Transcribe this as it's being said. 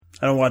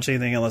I don't watch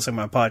anything unless I'm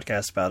on a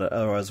podcast about it.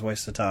 Otherwise, it's a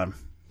waste of time.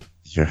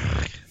 Yeah,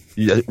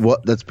 well,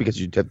 that's because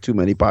you have too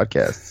many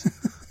podcasts.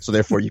 So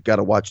therefore, you've got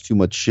to watch too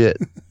much shit.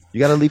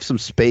 You got to leave some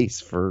space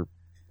for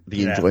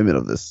the enjoyment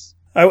of this.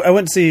 I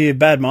went to see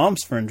Bad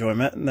Moms for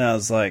enjoyment, and I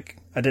was like,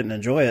 I didn't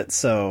enjoy it,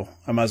 so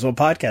I might as well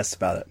podcast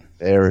about it.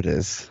 There it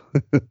is.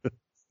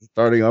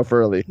 Starting off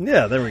early.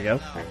 Yeah, there we go.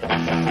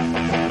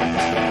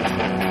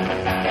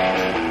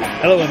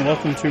 Hello and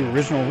welcome to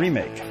Original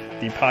Remake,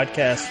 the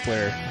podcast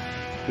where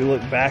we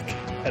look back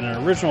at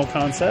an original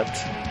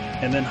concept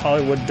and then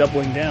Hollywood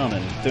doubling down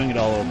and doing it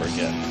all over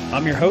again.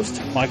 I'm your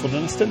host, Michael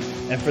Denniston,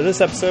 and for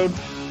this episode,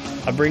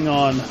 I bring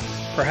on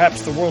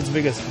perhaps the world's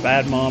biggest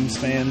Bad Moms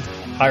fan,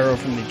 Hyro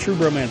from the True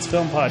Bromance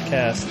Film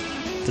Podcast,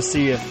 to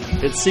see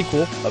if its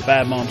sequel, A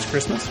Bad Mom's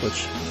Christmas,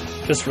 which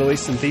just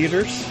released in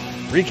theaters,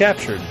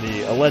 recaptured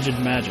the alleged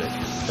magic,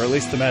 or at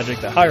least the magic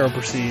that Hyro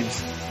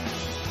perceives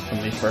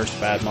from the first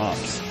Bad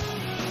Moms.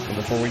 So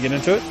before we get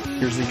into it,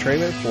 here's the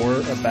trailer for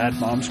A Bad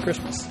Mom's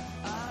Christmas.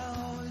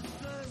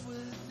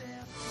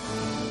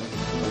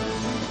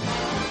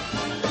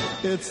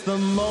 It's the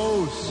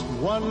most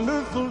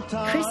wonderful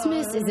time.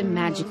 Christmas is a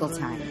magical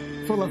time,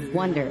 full of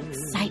wonder,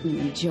 excitement,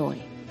 and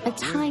joy. A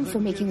time for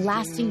making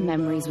lasting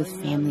memories with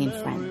family and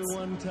friends.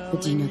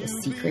 But do you know the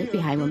secret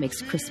behind what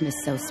makes Christmas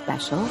so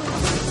special?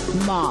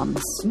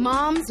 Moms.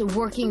 Moms are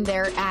working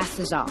their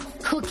asses off.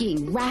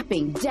 Cooking,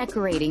 wrapping,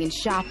 decorating, and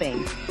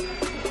shopping.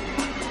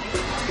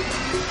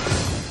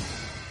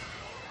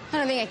 I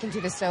don't think I can do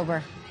this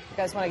sober. You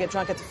guys want to get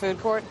drunk at the food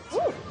court?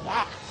 Ooh,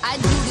 yeah. I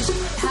do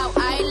this how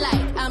I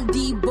like. I'm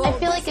Debo. I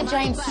feel like a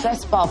giant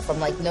stress ball from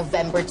like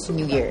November to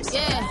New Year's.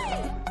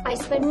 Yeah. I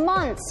spend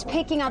months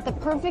picking out the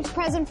perfect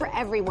present for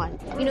everyone.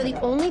 You know the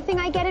only thing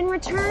I get in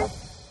return?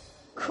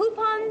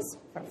 Coupons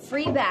for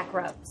free back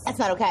rubs. That's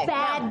not okay.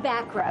 Bad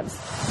back rubs.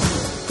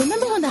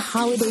 Remember when the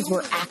holidays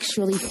were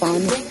actually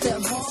fun?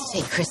 Let's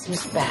take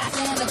Christmas back.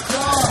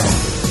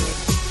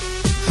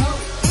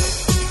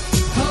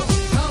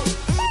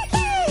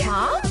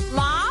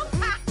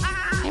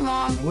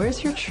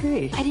 Where's your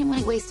tree? I didn't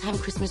want to waste time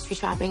Christmas tree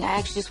shopping. I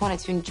actually just wanted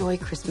to enjoy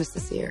Christmas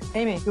this year.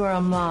 Amy, you are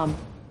a mom.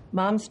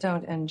 Moms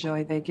don't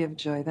enjoy, they give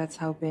joy. That's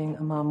how being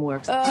a mom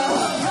works. Wow,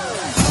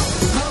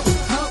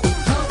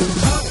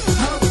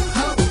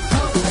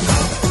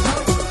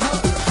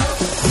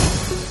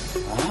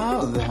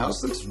 the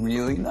house looks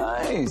really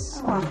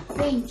nice. Oh,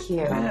 thank you.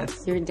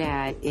 Yes. Your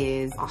dad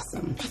is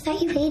awesome. I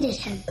thought you hated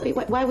him. Wait,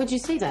 why would you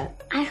say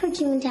that? I heard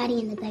you and Daddy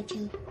in the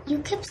bedroom. You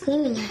kept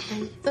screaming at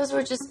him.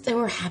 They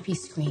were happy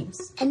screams.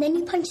 And then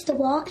you punched the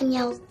wall and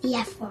yelled the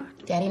F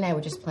word. Daddy and I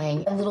were just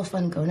playing a little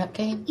fun grown-up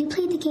game. You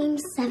played the game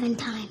 7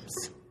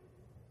 times.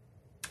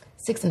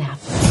 6.5.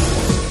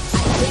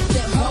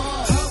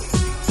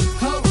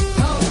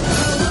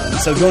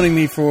 So joining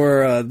me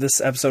for this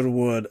episode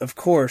would, of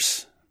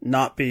course,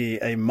 not be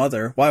a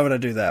mother. Why would I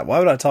do that? Why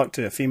would I talk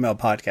to a female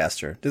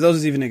podcaster? Do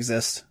those even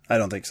exist? I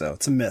don't think so.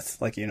 It's a myth,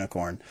 like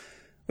unicorn.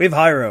 We have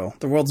Hyro,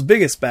 the world's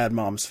biggest Bad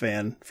Moms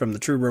fan from the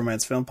True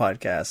Bromance Film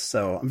Podcast.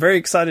 So I'm very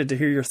excited to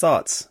hear your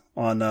thoughts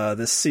on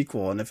this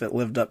sequel and if it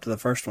lived up to the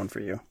first one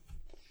for you.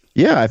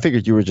 Yeah, I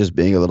figured you were just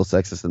being a little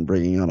sexist and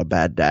bringing on a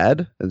bad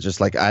dad. And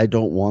just like, I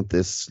don't want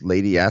this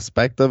lady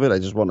aspect of it. I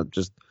just want to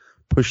just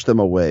push them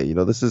away. You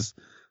know, this is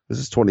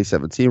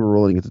 2017. We're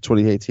rolling into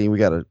 2018. We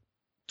got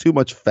too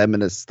much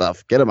feminist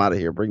stuff. Get them out of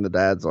here. Bring the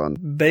dads on.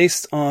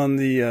 Based on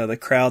the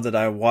crowd that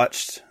I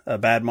watched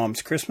Bad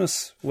Moms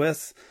Christmas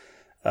with,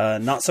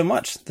 not so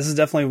much. This is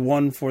definitely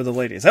one for the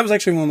ladies. That was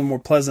actually one of the more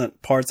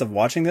pleasant parts of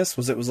watching this.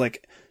 It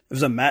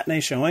was a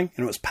matinee showing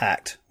and it was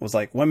packed. It was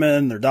like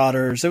women, their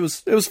daughters. It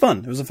was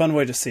fun. It was a fun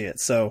way to see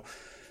it. So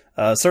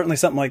certainly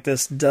something like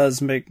this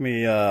does make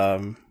me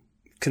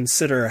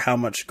consider how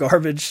much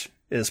garbage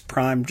is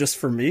primed just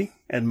for me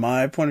and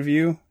my point of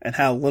view, and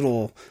how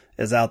little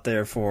is out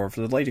there for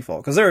the lady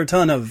folk. Because there are a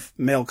ton of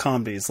male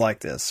comedies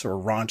like this, or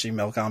raunchy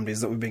male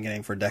comedies that we've been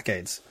getting for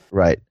decades.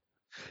 Right.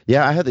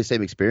 Yeah, I had the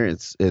same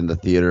experience in the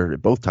theater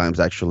both times,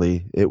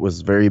 actually. It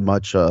was very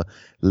much a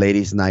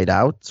ladies' night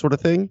out sort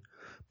of thing.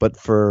 But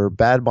for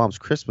Bad Moms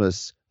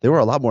Christmas, there were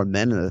a lot more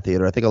men in the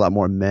theater. I think a lot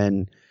more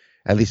men,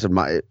 at least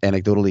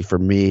anecdotally for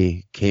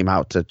me, came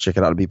out to check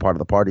it out and be part of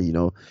the party. You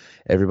know,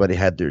 everybody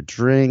had their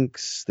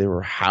drinks. They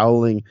were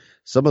howling.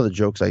 Some of the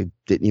jokes I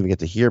didn't even get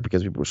to hear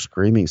because people were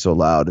screaming so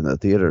loud in the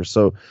theater.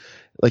 So,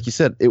 like you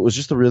said, it was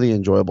just a really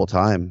enjoyable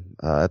time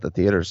at the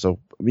theater. So,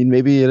 I mean,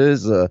 maybe it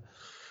is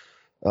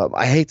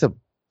I hate to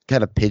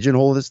kind of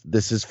pigeonhole this.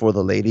 This is for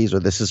the ladies or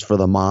this is for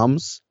the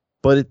moms,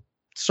 but it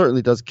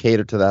certainly does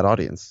cater to that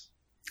audience.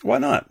 Why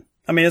not?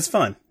 I mean, it's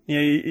fun.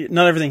 You know,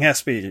 not everything has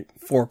to be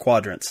 4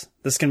 quadrants.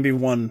 This can be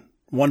one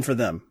for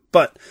them.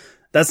 But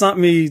that's not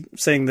me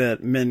saying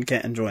that men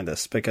can't enjoy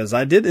this, because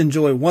I did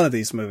enjoy one of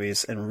these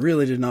movies and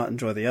really did not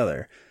enjoy the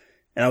other.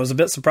 And I was a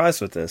bit surprised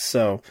with this.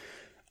 So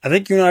I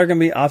think you and I are going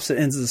to be opposite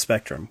ends of the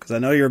spectrum, because I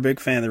know you're a big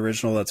fan of the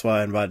original. That's why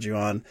I invited you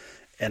on.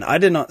 And I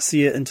did not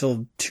see it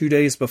until 2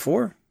 days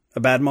before A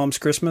Bad Mom's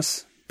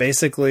Christmas.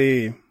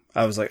 Basically,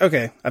 I was like,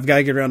 okay, I've got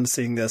to get around to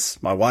seeing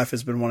this. My wife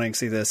has been wanting to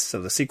see this,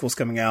 so the sequel's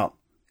coming out.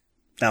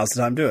 now's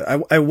the time to do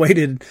it. I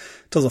waited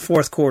till the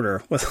fourth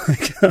quarter with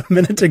like a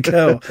minute to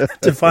go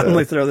to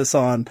finally throw this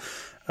on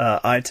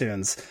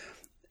iTunes.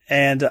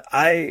 And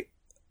I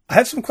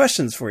have some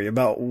questions for you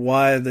about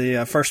why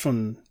the first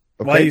one,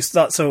 why you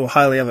thought so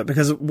highly of it.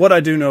 Because what I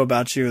do know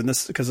about you, and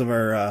this because of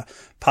our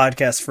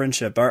podcast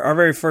friendship, our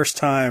very first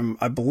time,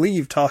 I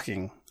believe,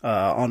 talking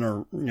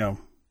on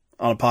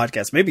a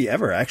podcast, maybe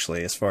ever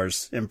actually, as far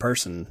as in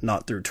person,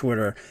 not through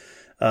Twitter,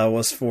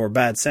 was for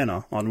Bad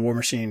Santa on War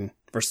Machine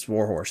versus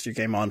Warhorse. You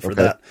came on for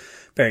that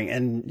pairing,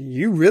 and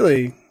you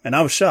really, and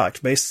I was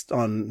shocked based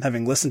on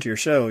having listened to your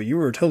show, you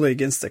were totally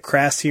against the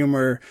crass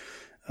humor,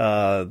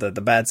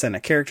 the Bad Santa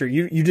character.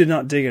 You did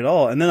not dig it at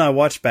all. And then I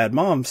watched Bad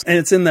Moms, and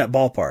it's in that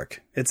ballpark.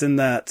 It's in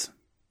that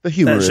the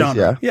humor that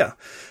genre. Yeah.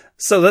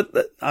 So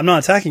that I'm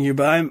not attacking you,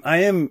 but I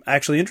am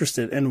actually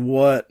interested in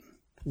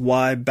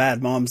why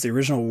Bad Moms, the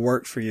original,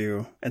 worked for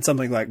you, and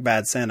something like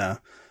Bad Santa,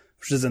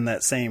 which is in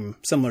that same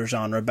similar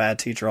genre, Bad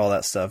Teacher, all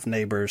that stuff,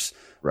 Neighbors,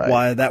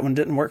 why that one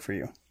didn't work for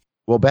you.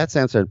 Well, Bad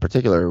Santa in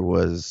particular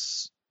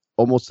was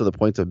almost to the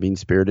point of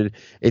mean-spirited.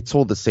 It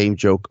told the same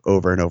joke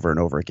over and over and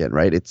over again,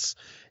 right? It's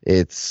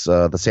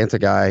the Santa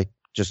guy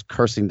just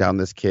cursing down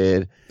this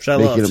kid,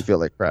 making him feel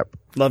like crap.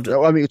 Loved it.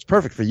 I mean, it's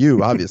perfect for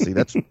you, obviously.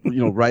 That's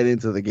right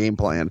into the game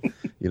plan.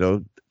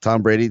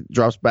 Tom Brady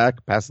drops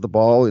back, passes the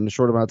ball in a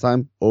short amount of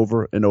time,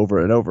 over and over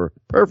and over.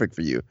 Perfect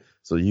for you.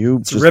 So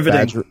it's just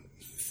riveting.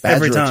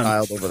 Badger a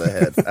child over the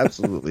head.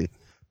 Absolutely.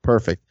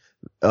 Perfect.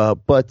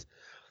 But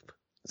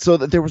so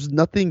that there was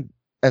nothing,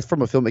 as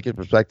from a filmmaking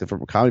perspective,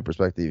 from a comedy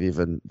perspective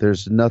even,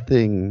 there's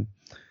nothing.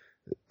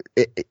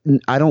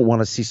 I don't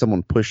want to see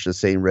someone push the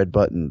same red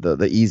button,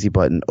 the easy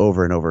button,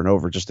 over and over and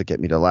over just to get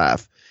me to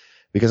laugh.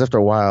 Because after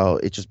a while,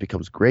 it just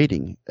becomes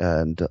grating.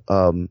 And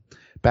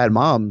Bad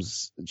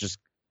Moms, just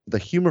the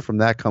humor from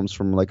that comes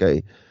from like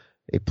a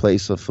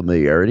place of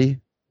familiarity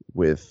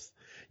with,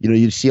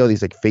 you see all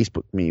these like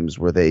Facebook memes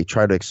where they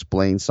try to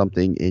explain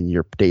something in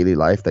your daily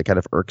life that kind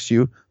of irks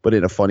you, but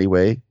in a funny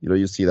way.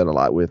 You see that a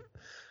lot with,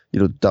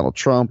 Donald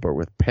Trump or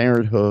with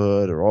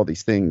Parenthood or all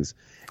these things.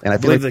 And I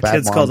feel believe like the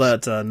kids call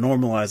that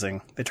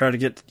normalizing. They try to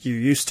get you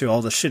used to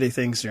all the shitty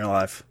things in your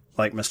life,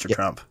 like Mr.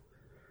 Trump.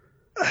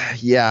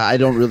 Yeah, I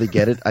don't really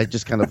get it. I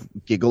just kind of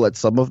giggle at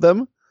some of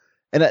them.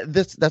 And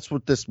that's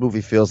what this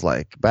movie feels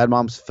like. Bad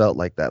Moms felt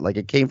like that. Like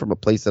it came from a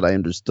place that I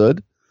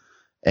understood,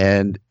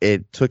 and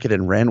it took it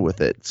and ran with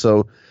it.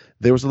 So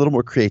there was a little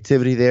more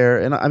creativity there.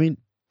 And I mean,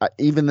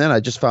 even then, I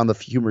just found the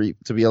humor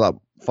to be a lot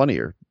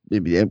funnier.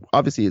 Maybe,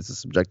 obviously, it's a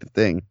subjective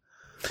thing.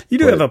 You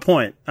do have a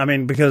point. I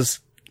mean, because,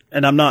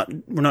 and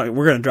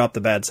we're going to drop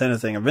the Bad Santa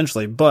thing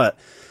eventually, but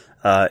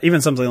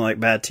even something like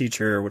Bad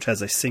Teacher, which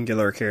has a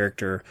singular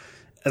character,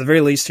 at the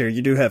very least here,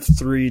 you do have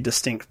 3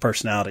 distinct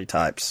personality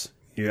types.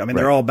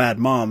 They're all bad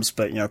moms,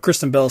 but,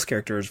 Kristen Bell's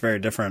character is very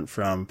different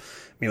from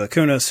Mila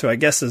Kunis, who I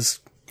guess is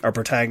our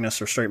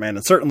protagonist or straight man.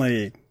 And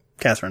certainly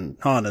Catherine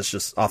Hahn is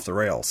just off the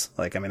rails.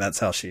 That's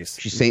how she's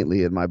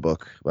saintly in my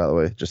book, by the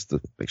way, just to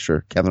make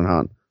sure. Catherine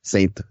Hahn,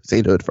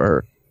 sainthood for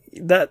her.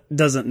 That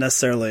doesn't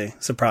necessarily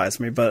surprise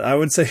me, but I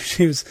would say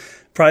she was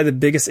probably the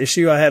biggest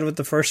issue I had with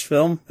the first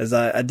film, is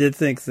I did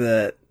think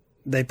that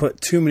they put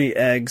too many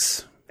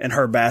eggs in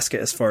her basket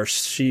as far as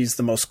she's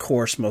the most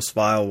coarse, most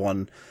vile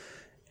one.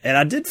 And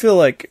I did feel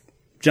like,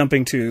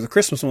 jumping to the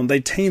Christmas one, they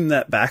tamed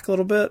that back a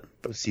little bit.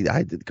 But see,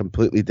 I did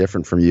completely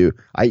different from you.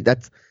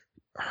 That's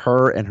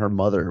her and her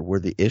mother were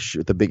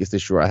the biggest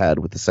issue I had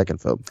with the second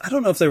film. I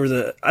don't know if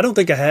I don't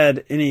think I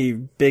had any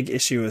big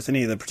issue with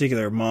any of the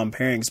particular mom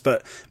pairings,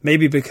 but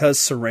maybe because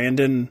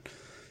Sarandon,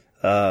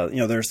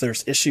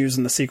 there's issues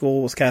in the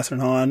sequel with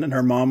Catherine Hahn and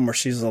her mom where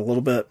she's a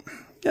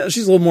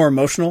little more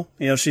emotional.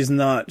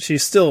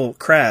 She's still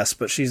crass,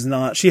 but she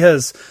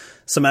has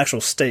some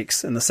actual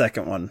stakes in the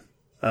second one.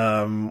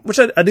 Which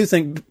I do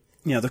think,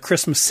 the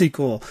Christmas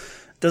sequel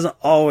doesn't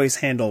always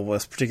handle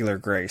with particular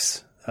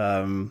grace.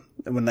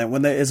 When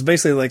they, it's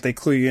basically like they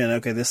clue you in,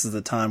 okay, this is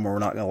the time where we're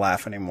not going to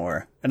laugh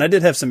anymore. And I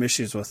did have some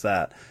issues with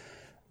that,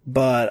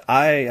 but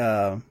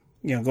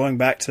going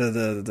back to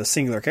the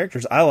singular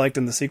characters, I liked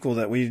in the sequel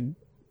that we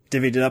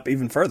divvied it up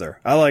even further.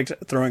 I liked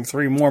throwing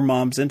 3 more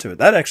moms into it.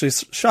 That actually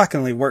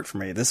shockingly worked for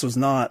me. This was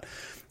not,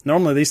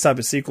 normally these type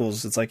of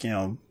sequels, it's like,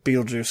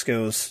 Beetlejuice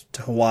goes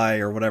to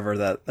Hawaii or whatever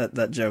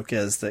that joke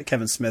is, that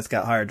Kevin Smith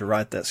got hired to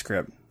write that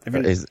script.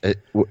 That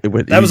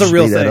was a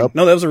real thing.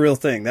 No, that was a real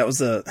thing. That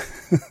was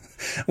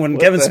when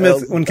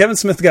Kevin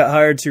Smith got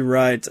hired to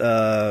write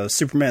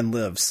Superman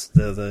Lives,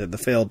 the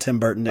failed Tim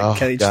Burton Nick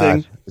Cage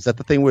thing. Is that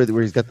the thing where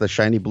he's got the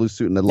shiny blue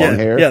suit and the long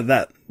hair?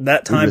 Yeah,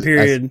 that time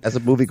period. As a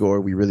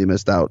moviegoer, we really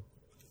missed out.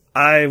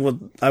 I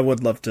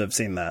would love to have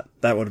seen that.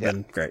 That would have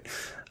been great.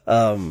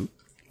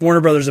 Warner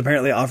Brothers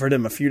apparently offered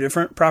him a few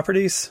different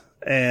properties,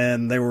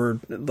 and they were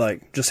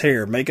like, just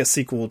here, make a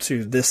sequel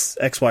to this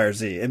X, Y, or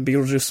Z. And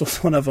Beetlejuice was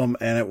one of them,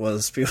 and it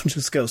was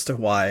Beetlejuice Goes to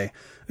Hawaii.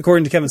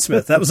 According to Kevin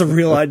Smith, that was a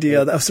real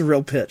idea. That was a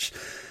real pitch.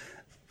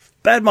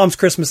 Bad Moms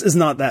Christmas is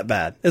not that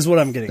bad, is what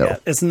I'm getting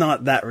at. It's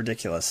not that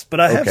ridiculous. But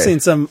I have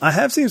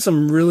seen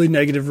some really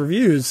negative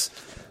reviews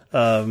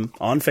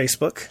on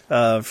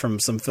Facebook from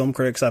some film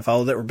critics I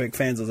followed that were big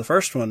fans of the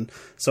first one.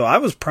 So I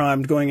was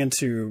primed going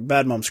into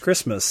Bad Moms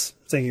Christmas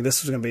thinking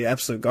this was going to be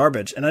absolute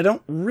garbage, and I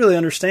don't really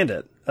understand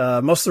it.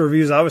 Most of the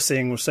reviews I was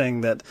seeing was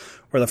saying that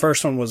where the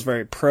first one was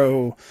very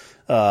pro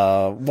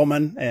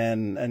woman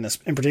and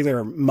in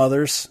particular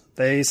mothers,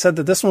 they said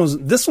that this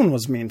one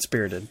was mean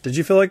spirited. Did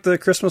you feel like the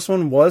Christmas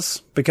one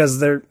was? Because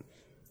the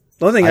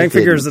only thing I can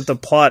figure is that the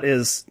plot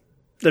is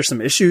there's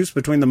some issues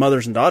between the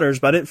mothers and daughters,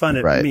 but I didn't find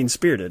it mean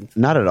spirited.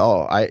 Not at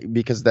all. I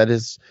think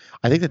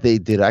that they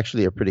did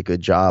actually a pretty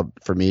good job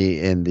for me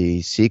in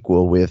the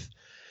sequel with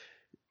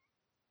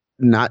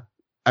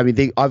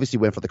they obviously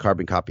went for the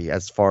carbon copy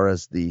as far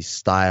as the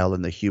style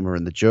and the humor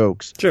and the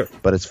jokes. Sure.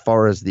 But as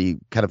far as the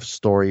kind of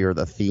story or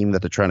the theme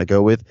that they're trying to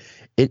go with,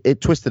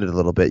 it twisted it a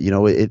little bit.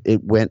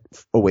 It went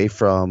away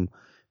from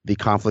the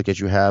conflict that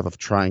you have of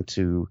trying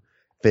to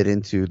fit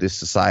into this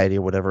society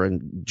or whatever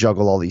and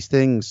juggle all these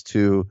things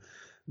to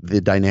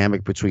the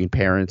dynamic between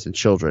parents and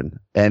children.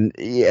 And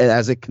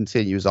as it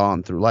continues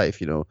on through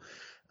life,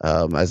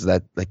 as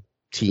that like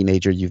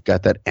teenager, you've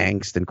got that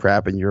angst and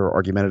crap and you're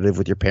argumentative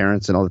with your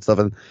parents and all that stuff.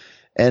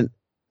 And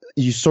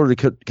you sort of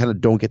kind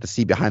of don't get to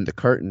see behind the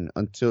curtain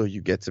until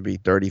you get to be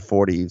 30,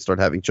 40 and start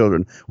having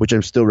children, which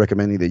I'm still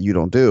recommending that you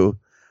don't do.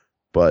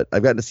 But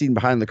I've gotten to see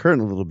behind the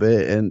curtain a little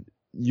bit, and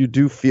you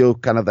do feel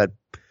kind of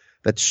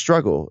that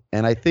struggle.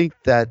 And I think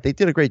that they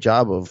did a great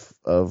job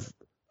of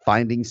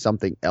finding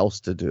something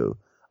else to do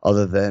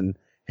other than,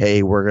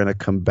 hey, we're going to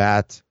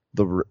combat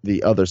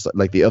the other side,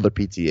 like the other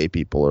PTA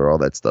people or all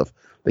that stuff.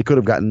 They could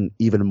have gotten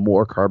even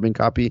more carbon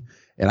copy,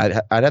 and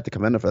I'd have to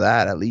commend them for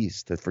that, at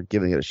least, for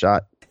giving it a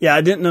shot. Yeah,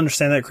 I didn't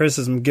understand that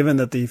criticism, given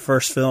that the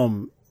first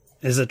film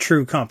is a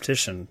true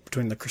competition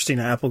between the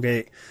Christina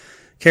Applegate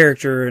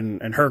character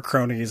and her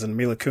cronies and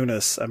Mila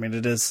Kunis. I mean,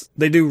 it is.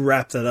 They do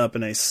wrap that up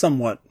in a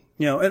somewhat,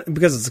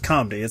 because it's a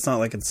comedy. It's not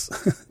like it's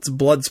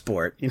blood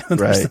sport,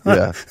 Right?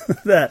 Yeah.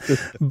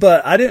 That.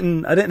 But I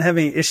didn't have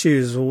any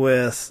issues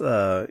with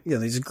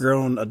these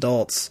grown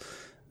adults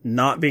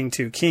not being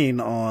too keen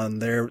on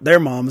their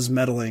moms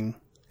meddling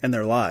in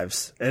their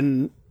lives.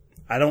 And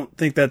I don't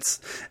think that's,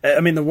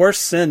 the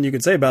worst sin you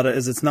could say about it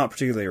is it's not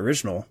particularly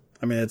original.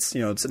 I mean, it's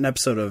an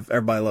episode of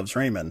Everybody Loves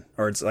Raymond,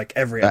 or it's like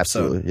every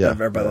episode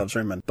of Everybody Loves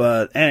Raymond.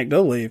 But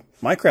anecdotally,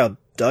 my crowd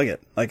dug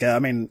it. Like,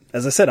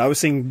 as I said, I was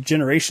seeing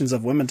generations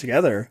of women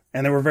together,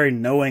 and they were very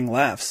knowing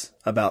laughs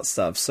about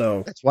stuff.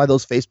 So that's why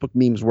those Facebook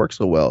memes work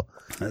so well.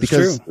 That's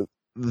because true.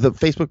 The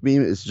Facebook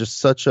meme is just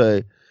such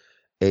a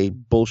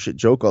bullshit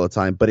joke all the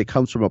time, but it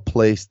comes from a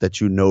place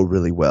that you know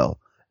really well.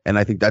 And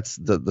I think that's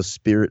the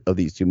spirit of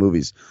these two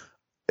movies.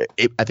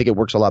 I think it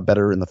works a lot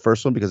better in the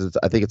first one because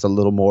I think it's a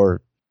little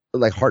more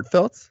like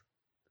heartfelt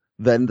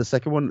than the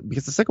second one,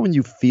 because the second one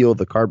you feel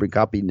the carbon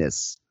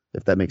copiness,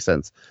 if that makes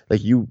sense.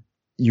 Like you've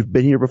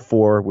been here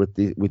before with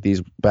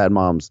these bad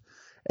moms,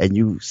 and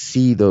you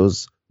see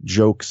those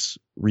jokes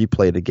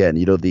replayed again.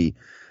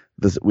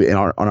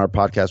 On our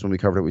podcast when we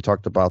covered it, we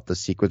talked about the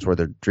sequence where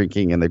they're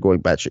drinking and they're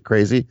going batshit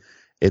crazy.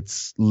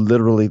 It's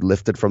literally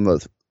lifted from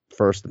the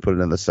first and put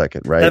it in the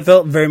second, right? That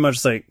felt very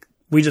much like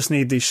we just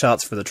need these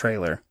shots for the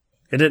trailer.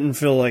 It didn't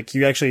feel like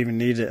you actually even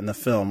needed it in the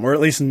film, or at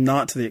least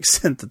not to the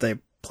extent that they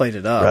played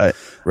it up.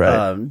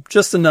 Right.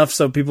 Just enough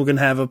so people can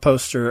have a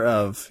poster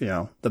of,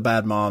 the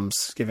bad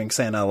moms giving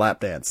Santa a lap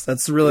dance.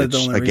 That's really the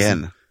only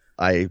reason. Again,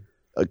 I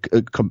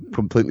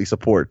completely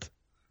support.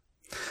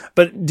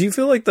 But do you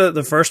feel like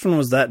the first one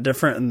was that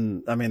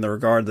different in the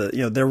regard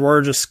that, there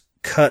were just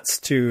cuts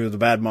to the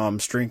bad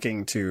moms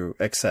drinking to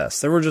excess?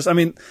 There were just,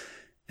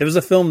 it was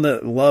a film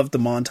that loved the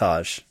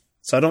montage.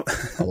 So I don't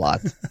a lot.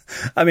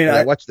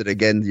 I watched it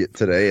again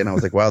today, and I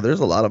was like, "Wow, there's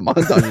a lot of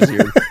montages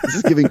here. This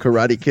is giving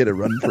Karate Kid a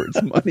run for its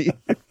money."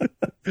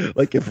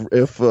 Like if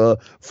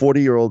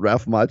 40-year-old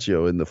Ralph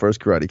Macchio in the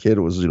first Karate Kid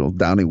was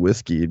downing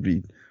whiskey, he'd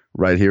be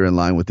right here in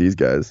line with these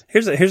guys.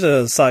 Here's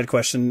a side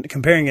question: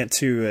 comparing it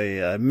to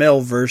a male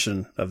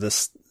version of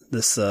this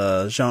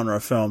genre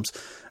of films,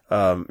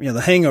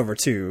 The Hangover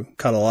 2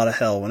 caught a lot of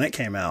hell when it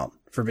came out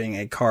for being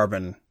a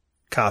carbon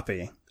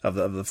copy of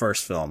the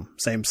first film.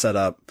 Same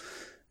setup.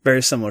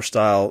 Very similar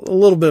style, a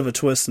little bit of a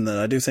twist in that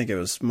I do think it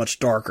was much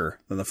darker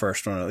than the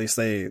first one. At least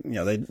they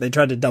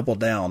tried to double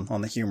down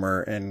on the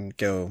humor and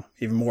go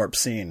even more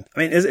obscene.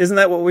 Isn't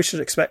that what we should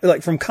expect?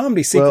 Like from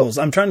comedy sequels,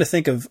 I'm trying to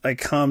think of a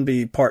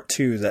comedy part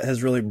 2 that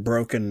has really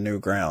broken new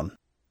ground.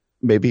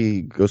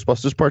 Maybe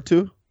Ghostbusters Part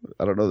 2?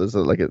 I don't know. There's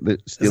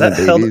stealing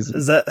babies.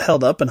 Is that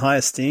held up in high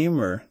esteem,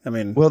 or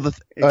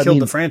it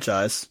killed the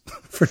franchise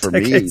for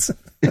decades?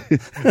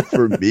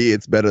 For me,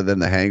 it's better than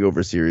the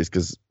Hangover series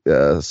because,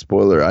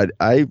 spoiler,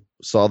 I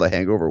saw the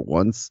Hangover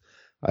once.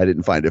 I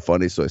didn't find it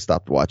funny, so I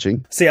stopped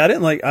watching. See,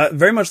 I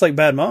very much like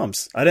Bad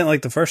Moms. I didn't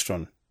like the first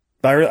one,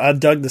 but I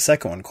dug the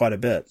second one quite a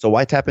bit. So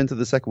why tap into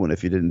the second one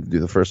if you didn't do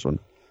the first one?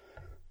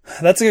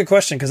 That's a good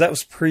question, because that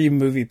was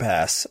pre-Movie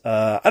Pass.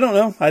 I don't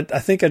know. I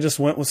think I just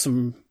went with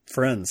some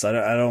friends. I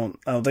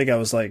don't think I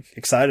was like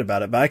excited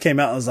about it, but I came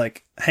out and was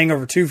like,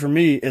 Hangover 2 for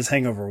me is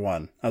Hangover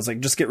 1. I was like,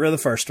 just get rid of the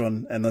first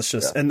one and let's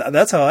just, and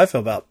that's how I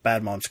feel about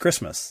Bad Moms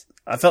Christmas.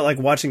 I felt like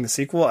watching the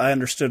sequel, I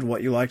understood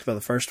what you liked about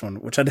the first one,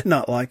 which I did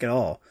not like at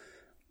all.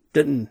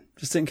 Didn't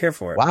care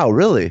for it. Wow,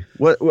 really?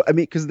 What I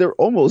mean, because they're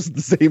almost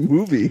the same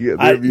movie.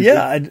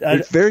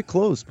 It's very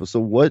close. But so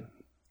what?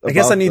 I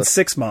guess I need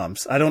 6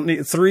 moms. I don't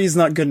need 3 is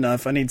not good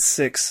enough. I need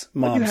 6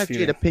 moms. You had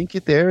Jada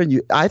Pinkett there,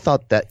 and I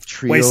thought that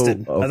trio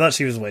wasted. I thought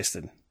she was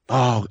wasted.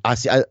 Oh, I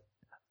see.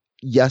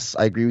 Yes,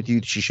 I agree with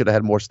you. She should have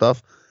had more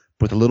stuff,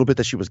 but the little bit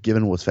that she was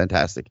given was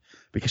fantastic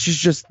because she's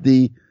just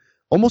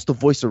almost the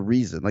voice of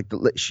reason. Like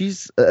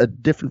she's a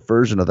different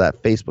version of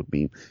that Facebook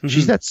meme. Mm-hmm.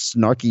 She's that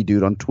snarky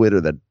dude on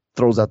Twitter that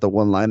throws out the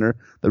one-liner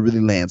that really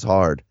lands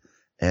hard.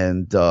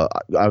 And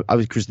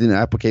obviously Christina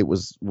Applegate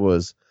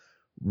was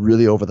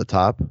really over the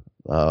top.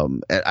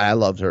 And I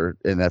loved her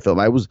in that film.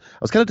 I was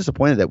kind of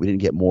disappointed that we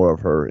didn't get more of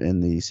her in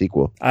the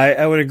sequel.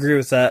 I would agree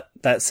with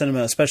that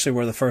sentiment, especially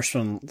where the first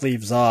one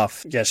leaves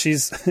off. Yeah,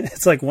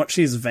 it's like once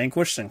she's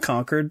vanquished and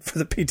conquered for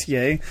the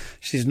PTA,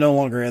 she's no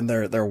longer in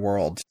their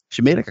world.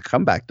 She made like a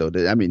comeback though.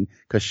 I mean,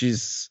 because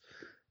she's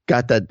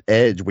got that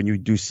edge when you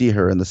do see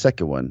her in the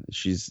second one.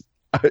 She has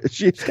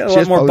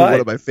probably one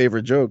of my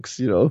favorite jokes,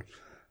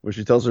 where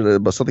she tells her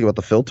about something about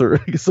the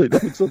filter so you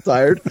don't look so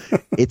tired.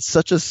 It's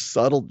such a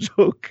subtle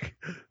joke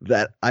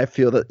that I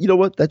feel that, you know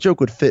what, that joke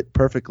would fit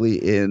perfectly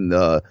in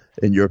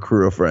your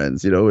crew of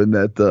friends, in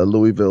that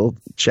Louisville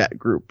chat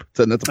group.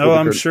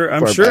 I'm sure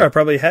I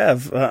probably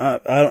have.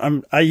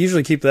 I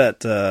usually keep that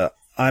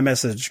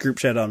iMessage group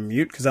chat on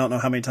mute because I don't know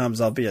how many times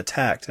I'll be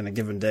attacked in a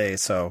given day.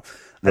 So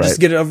I just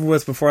get it over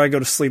with before I go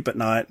to sleep at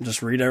night and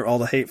just read all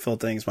the hateful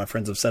things my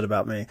friends have said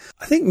about me.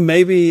 I think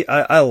maybe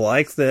I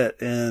like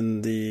that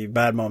in the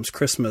Bad Moms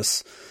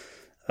Christmas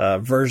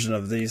version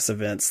of these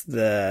events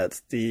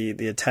that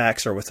the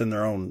attacks are within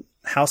their own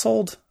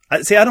household.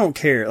 I don't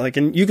care. Like,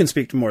 and you can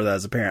speak to more of that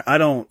as a parent. I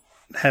don't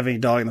have any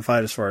dog in the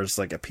fight as far as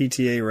like a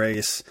PTA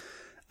race.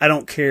 I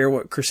don't care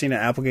what Christina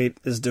Applegate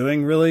is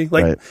doing, really.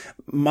 Like,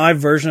 my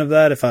version of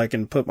that, if I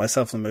can put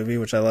myself in the movie,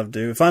 which I love to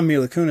do, if I'm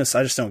Mila Kunis,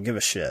 I just don't give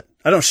a shit.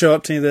 I don't show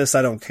up to any of this.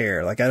 I don't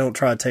care. Like, I don't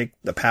try to take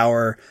the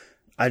power.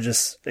 I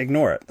just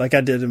ignore it, like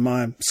I did in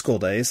my school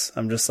days.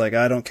 I'm just like,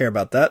 I don't care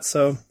about that,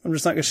 so I'm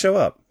just not going to show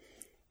up.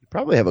 You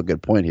probably have a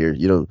good point here.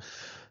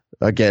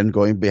 Again,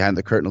 going behind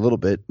the curtain a little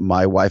bit,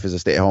 my wife is a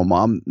stay-at-home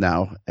mom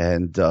now,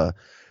 and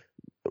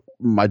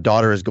my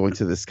daughter is going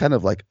to this kind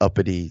of like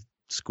uppity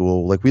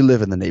school. Like, we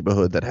live in the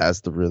neighborhood that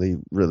has the really,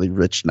 really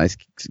rich, nice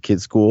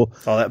kids school.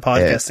 All that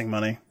podcasting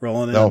money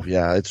rolling in. Oh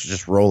yeah, it's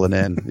just rolling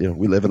in.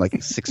 We live in like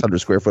a 600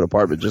 square foot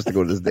apartment just to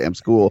go to this damn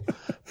school.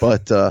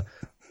 But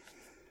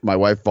my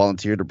wife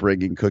volunteered to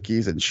bring in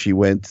cookies, and she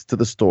went to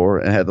the store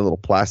and had the little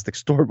plastic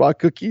store-bought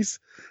cookies.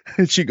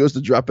 And she goes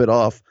to drop it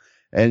off,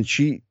 and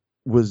she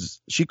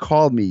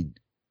called me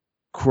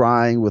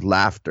crying with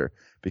laughter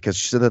because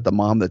she said that the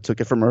mom that took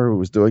it from her, who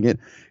was doing it,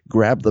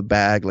 grabbed the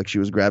bag like she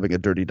was grabbing a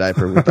dirty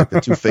diaper with like the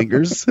 2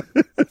 fingers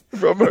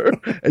from her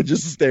and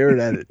just stared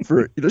at it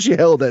for, she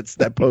held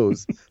that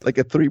pose like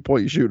a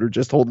 3-point shooter,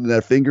 just holding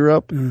that finger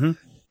up. Mm-hmm.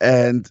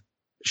 And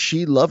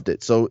she loved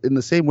it. So in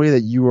the same way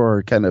that you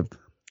are kind of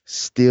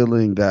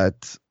stealing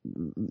that,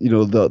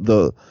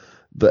 the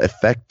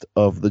effect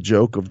of the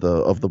joke, of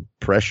the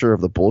pressure,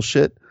 of the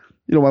bullshit,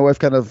 my wife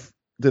kind of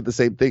did the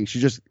same thing.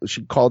 She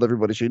called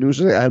everybody she knew.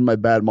 She said, I had my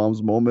bad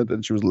mom's moment,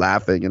 and she was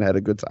laughing and had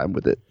a good time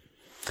with it.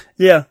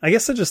 Yeah, I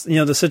guess it just,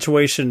 the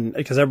situation,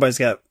 because everybody's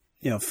got,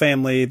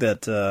 family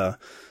that,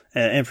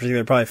 and in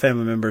particular, probably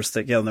family members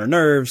that get on their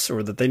nerves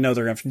or that they know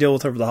they're going to have to deal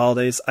with over the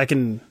holidays.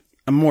 I'm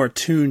more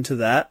attuned to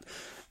that.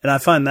 And I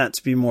find that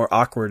to be more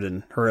awkward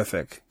and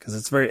horrific because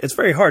it's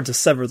very hard to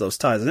sever those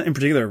ties, in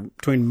particular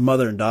between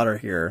mother and daughter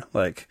here,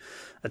 like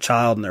a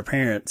child and their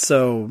parent.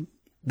 So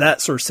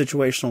that sort of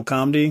situational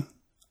comedy,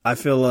 I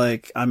feel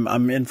like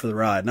I'm in for the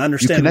ride. And I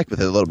understand. You connect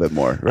with it a little bit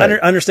more. Right? I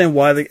understand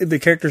why the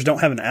characters don't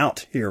have an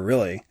out here,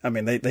 really. I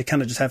mean, they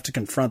kind of just have to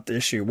confront the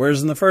issue.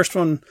 Whereas in the first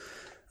one,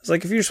 it's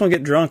like, if you just want to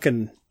get drunk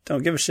and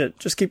don't give a shit,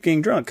 just keep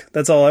getting drunk.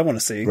 That's all I want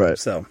to see. Right.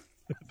 So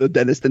the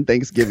dentist and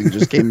Thanksgiving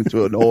just came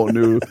into a whole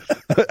new.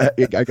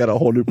 I got a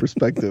whole new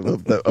perspective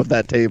of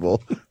that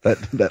table,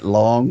 that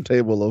long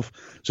table of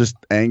just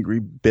angry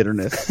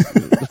bitterness,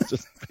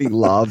 just being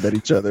lobbed at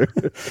each other.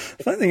 The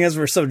funny thing is,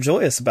 we're so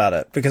joyous about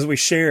it because we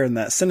share in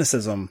that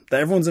cynicism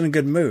that everyone's in a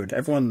good mood.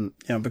 Everyone,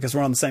 because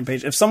we're on the same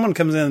page. If someone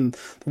comes in,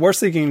 the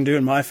worst thing you can do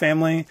in my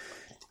family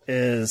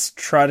is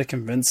try to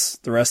convince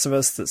the rest of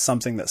us that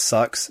something that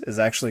sucks is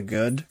actually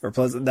good or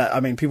pleasant.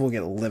 People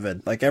get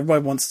livid. Like,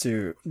 everybody wants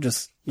to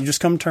you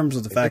just come to terms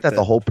with the fact that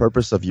the whole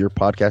purpose of your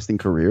podcasting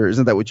career,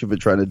 isn't that what you've been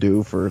trying to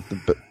do for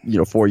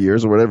 4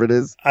 years or whatever it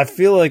is? I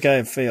feel like I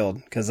have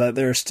failed because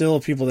there are still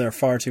people that are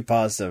far too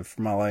positive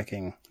for my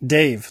liking.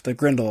 Dave, the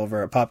Grindle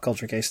over at Pop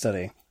Culture Case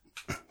Study.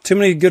 Too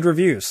many good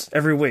reviews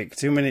every week.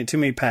 Too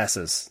many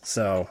passes.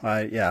 So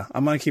I'm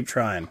going to keep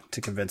trying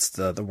to convince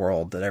the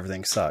world that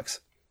everything sucks.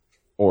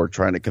 Or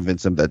trying to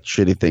convince them that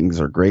shitty things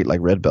are great,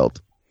 like Red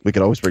Belt. We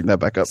could always bring that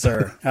back up.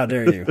 Sir, how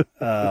dare you?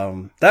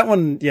 That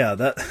one,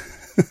 that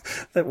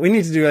We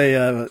need to do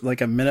a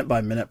like a minute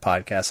by minute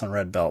podcast on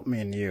Red Belt,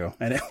 me and you,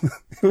 and it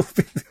will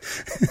be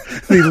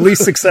the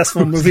least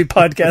successful movie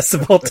podcast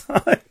of all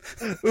time.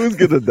 Who's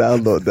gonna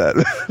download that?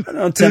 I don't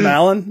know, Tim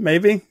Allen,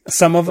 maybe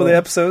some of the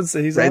episodes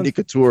that he's Randy on.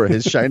 Couture,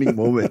 his shining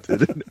moment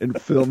in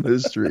film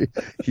history.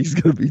 He's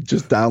gonna be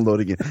just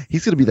downloading it.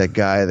 He's gonna be that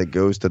guy that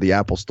goes to the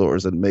Apple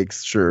stores and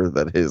makes sure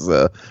that his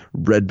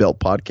Red Belt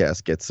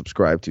podcast gets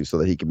subscribed to, so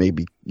that he can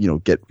maybe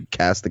get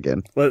cast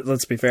again.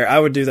 Let's be fair. I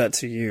would do that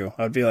to you.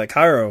 I would be like,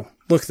 Cairo,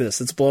 look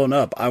this, it's blown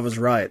up. I was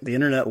right. The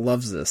internet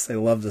loves this. They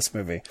love this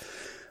movie.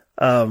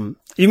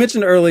 You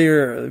mentioned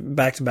earlier,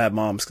 back to Bad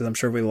Moms, because I'm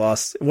sure we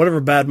lost whatever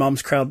Bad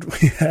Moms crowd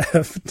we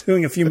have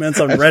doing a few minutes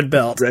on Red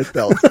Belt. Red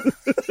Belt.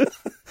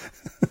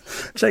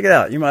 Check it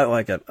out. You might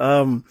like it.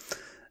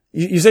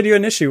 You said you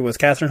had an issue with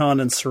Catherine Hahn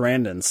and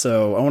Sarandon,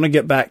 so I want to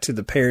get back to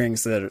the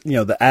pairings that,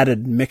 the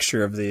added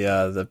mixture of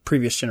the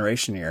previous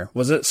generation here.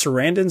 Was it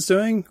Sarandon's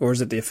doing, or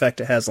is it the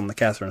effect it has on the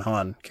Catherine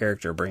Hahn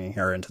character, bringing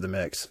her into the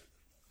mix?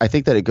 I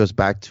think that it goes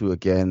back to,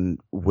 again,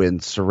 when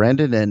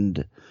Sarandon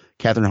and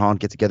Catherine Hahn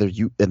get together,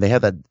 and they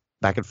have that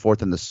back and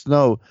forth in the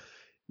snow,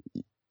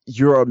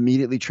 you're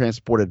immediately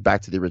transported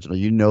back to the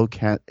original.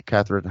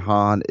 Catherine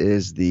Hahn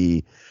is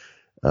the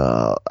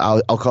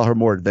I'll call her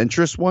more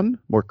adventurous one,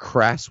 more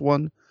crass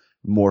one,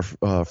 more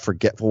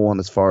forgetful one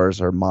as far as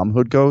her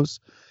momhood goes.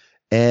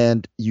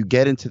 And you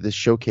get into this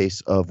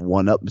showcase of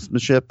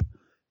one-upsmanship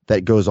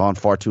that goes on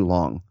far too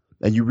long,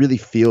 and you really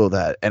feel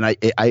that. And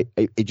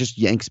it just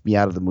yanks me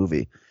out of the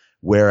movie.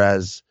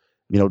 Whereas,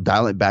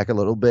 dialing it back a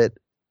little bit,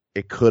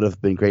 it could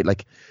have been great.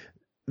 Like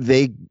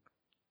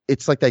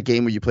it's like that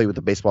game where you play with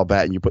the baseball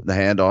bat and you're putting the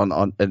hand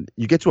on, and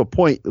you get to a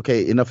point.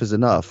 Okay, enough is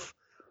enough.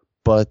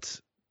 But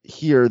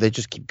here they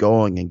just keep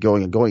going and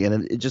going and going,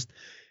 and it just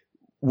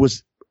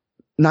was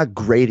not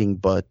grating,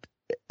 but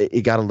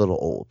it got a little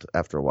old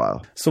after a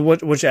while. So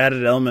which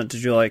added element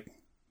did you like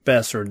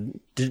best, or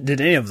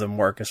did any of them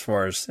work as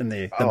far as in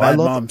the Bad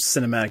Moms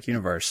cinematic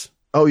universe?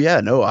 Oh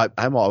yeah, no,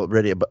 I'm all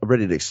ready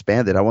to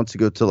expand it. I want to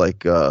go to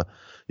like the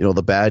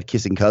Bad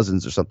Kissing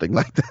Cousins or something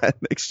like that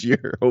next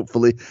year,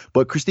 hopefully.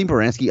 But Christine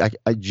Baranski,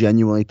 I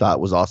genuinely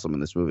thought was awesome in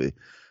this movie.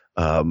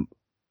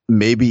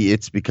 Maybe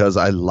it's because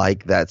I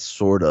like that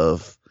sort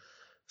of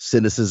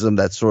cynicism,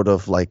 that sort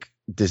of like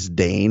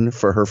disdain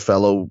for her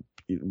fellow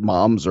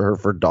moms or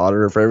her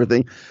daughter or for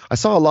everything. I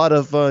saw a lot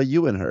of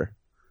you in her.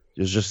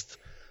 It was just.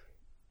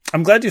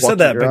 I'm glad you said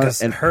that,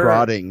 because and her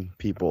prodding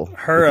people.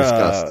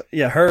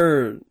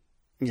 Her,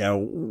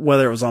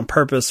 whether it was on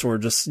purpose or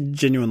just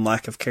genuine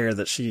lack of care,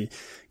 that she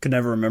could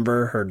never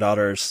remember her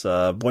daughter's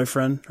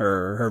boyfriend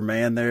or her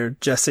man there,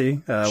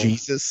 Jesse.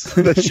 Jesus.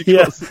 That she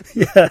calls.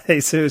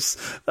 Jesus.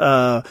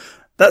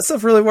 That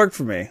stuff really worked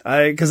for me.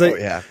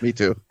 Yeah, me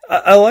too.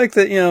 I like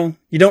that,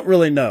 you don't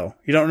really know.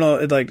 You don't know,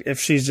 like, if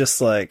she's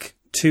just like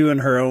too in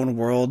her own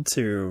world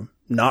to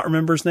not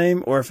remember his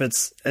name, or if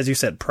it's, as you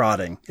said,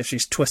 prodding, if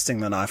she's twisting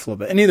the knife a little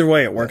bit. And either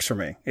way, it works for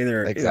me.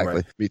 Exactly. Either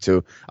way. Me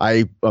too.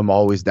 I am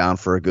always down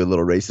for a good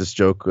little racist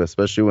joke,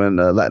 especially when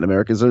Latin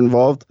Americans are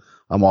involved.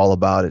 I'm all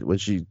about it. When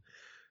she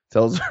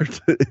tells her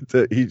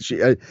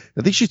I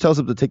think she tells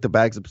him to take the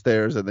bags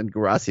upstairs, and then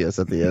gracias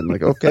at the end.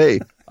 Like, okay,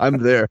 I'm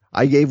there.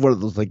 I gave one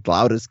of those like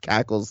loudest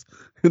cackles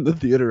in the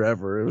theater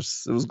ever. It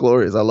was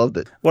glorious. I loved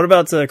it. What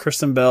about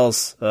Kristen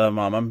Bell's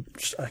mom?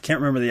 I can't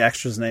remember the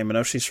actress name. I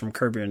know she's from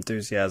Curb Your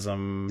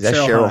Enthusiasm. Is that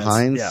Cheryl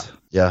Hines?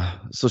 Yeah.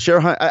 So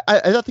Cheryl Hines,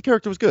 I thought the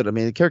character was good. I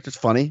mean, the character's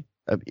funny.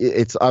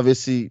 It's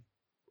obviously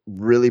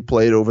really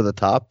played over the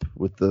top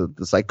with the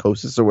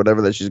psychosis or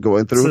whatever that she's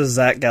going through. This is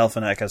Zach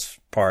Galifianakis'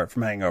 part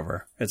from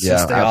Hangover. It's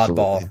just the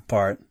oddball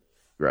part.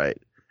 Right.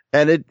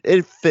 And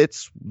it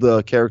fits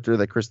the character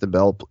that Kristen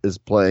Bell is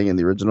playing in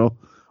the original,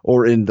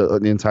 or in the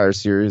entire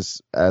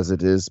series as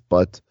it is,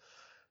 but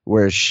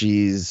where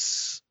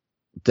she's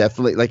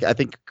definitely, like, I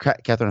think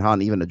Catherine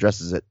Hahn even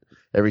addresses it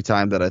every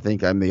time that I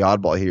think I'm the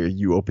oddball here,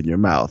 you open your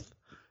mouth.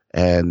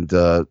 And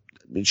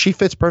she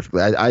fits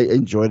perfectly. I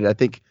enjoyed it. I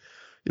think,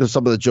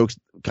 some of the jokes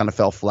kind of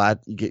fell flat.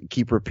 You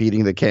keep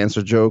repeating the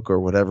cancer joke or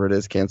whatever it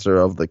is, cancer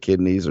of the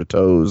kidneys or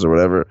toes or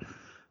whatever.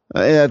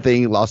 I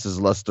think lost his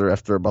luster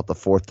after about the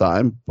fourth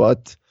time,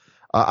 but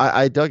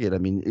I dug it. I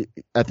mean,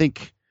 I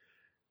think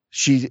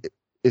she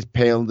is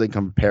paled in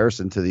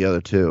comparison to the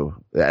other two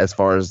as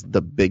far as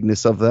the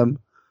bigness of them.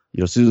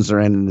 Susan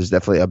Sarandon is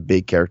definitely a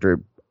big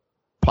character.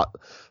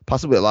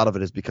 Possibly a lot of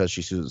it is because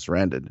she's Susan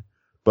Sarandon,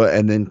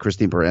 and then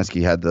Christine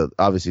Baranski had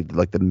obviously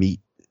the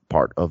meat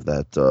part of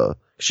that.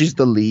 She's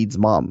the lead's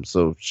mom,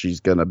 so she's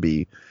gonna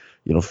be,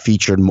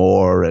 featured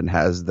more and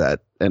has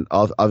that, and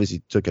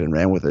obviously took it and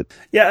ran with it.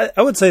 Yeah,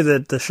 I would say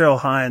that the Cheryl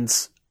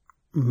Hines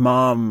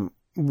mom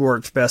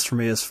worked best for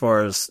me as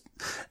far as,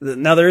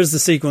 now there is the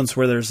sequence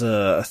where there's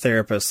a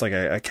therapist, like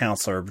a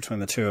counselor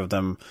between the two of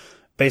them.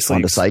 Basically,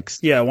 Wanda Sykes.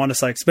 Yeah, Wanda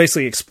Sykes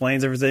basically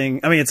explains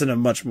everything. I mean, it's in a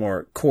much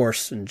more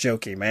coarse and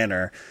jokey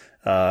manner,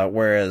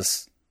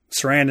 whereas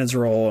Sarandon's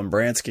role and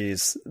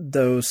Baranski's,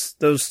 those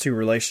two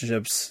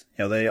relationships,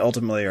 they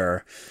ultimately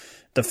are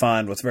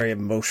defined with very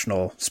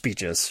emotional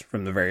speeches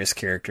from the various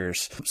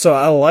characters. So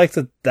I like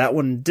that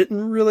one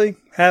didn't really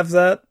have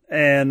that,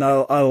 and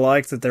I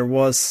like that there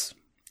was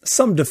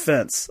some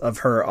defense of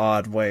her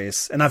odd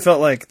ways. And I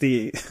felt like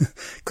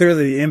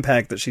clearly the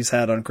impact that she's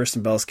had on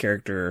Kristen Bell's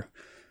character,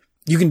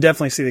 you can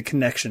definitely see the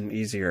connection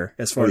easier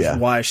as far as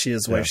why she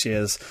is the way she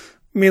is.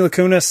 Mila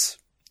Kunis,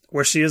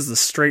 where she is the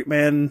straight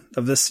man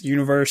of this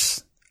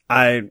universe,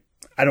 I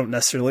don't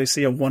necessarily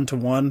see a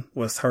one-to-one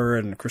with her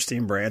and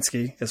Christine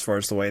Baranski as far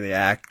as the way they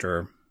act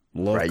or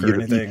look or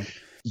anything.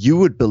 You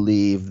would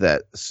believe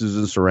that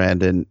Susan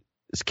Sarandon's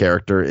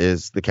character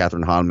is the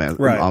Catherine Hahn man.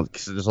 Right.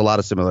 There's a lot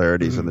of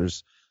similarities, and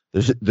there's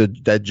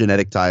that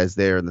genetic tie is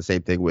there, and the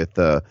same thing with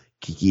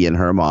Kiki and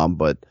her mom.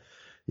 But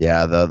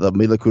yeah, the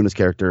Mila Kunis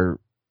character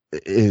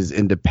is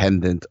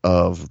independent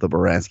of the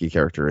Baranski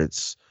character.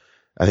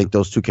 I think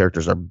those two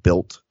characters are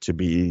built to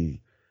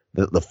be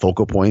the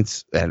focal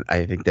points, and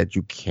I think that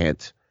you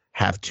can't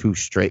have two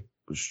straight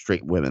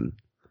women.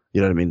 You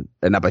know what I mean?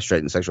 And not by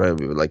straight and sexual,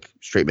 but like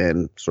straight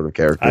man sort of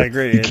character. I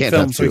agree. You can't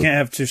have two. We can't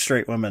have two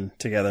straight women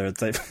together.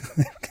 They've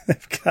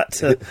got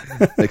to.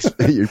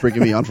 You're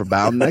bringing me on for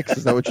Bound next?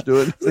 Is that what you're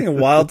doing? I think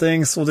Wild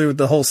Things we'll do with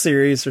the whole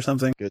series or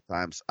something. Good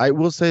times. I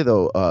will say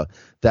though,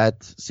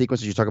 that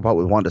sequence that you talk about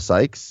with Wanda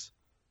Sykes,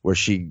 where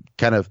she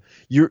kind of,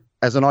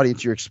 as an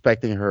audience, you're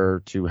expecting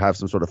her to have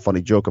some sort of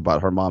funny joke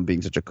about her mom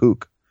being such a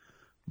kook,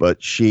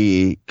 but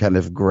she kind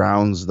of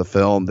grounds the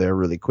film there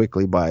really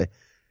quickly by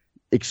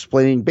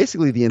explaining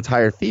basically the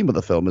entire theme of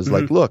the film is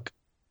like, look,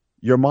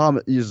 your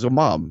mom is a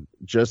mom,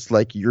 just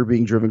like you're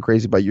being driven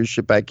crazy by your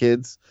shitbag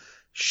kids.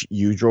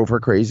 You drove her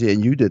crazy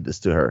and you did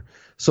this to her.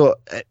 So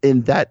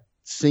in that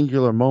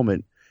singular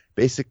moment,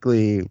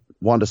 basically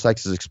Wanda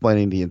Sykes is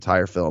explaining the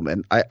entire film,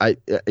 and I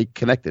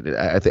connected it.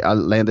 I think I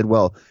landed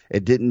well.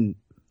 It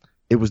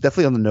was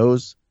definitely on the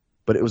nose,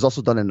 but it was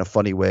also done in a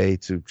funny way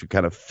to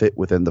kind of fit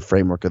within the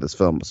framework of this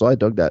film. So I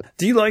dug that.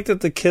 Do you like that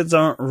the kids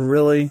aren't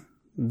really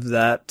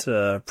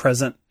that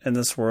present in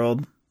this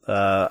world?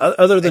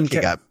 Other than he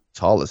got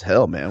tall as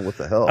hell, man. What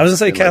the hell? I was gonna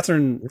say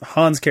Catherine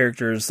Hahn's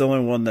character is the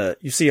only one that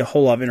you see a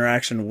whole lot of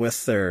interaction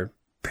with their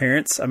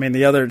parents. I mean,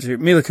 the other two,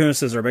 Mila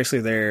Kunis's, are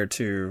basically there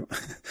to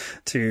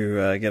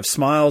give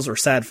smiles or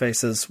sad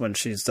faces when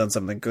she's done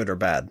something good or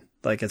bad.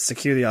 Like, it's to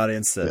cue the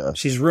audience that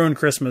she's ruined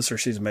Christmas or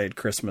she's made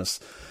Christmas.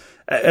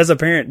 As a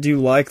parent, do you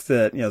like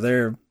that? You know,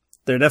 they're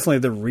definitely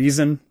the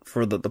reason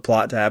for the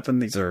plot to happen.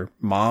 These are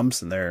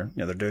moms, and they're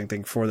doing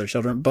things for their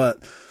children,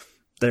 but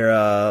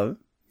they're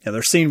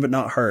seen but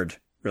not heard,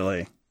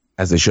 really.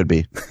 As they should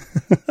be.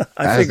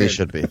 They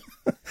should be.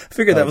 I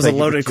figured that was a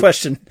loaded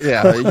question.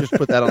 Yeah, you just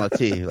put that on a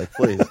tee, like,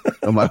 please.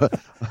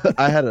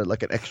 I had an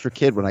extra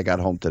kid when I got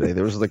home today.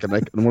 There was one of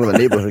the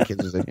neighborhood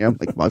kids was in here. I'm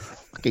like, my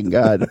fucking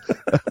God.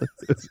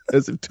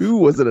 As if two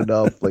wasn't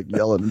enough, like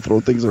yelling and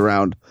throwing things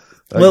around.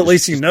 Well, at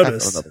least you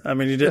noticed. I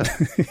mean, you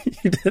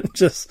didn't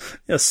just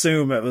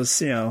assume it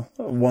was,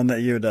 one that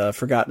you'd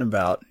forgotten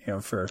about,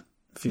 for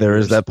a few There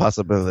years. is that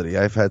possibility.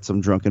 I've had some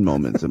drunken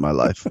moments in my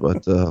life,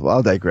 but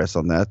I'll digress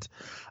on that.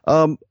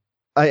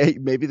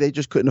 Maybe they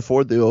just couldn't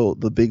afford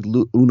the big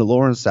Una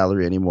Lawrence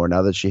salary anymore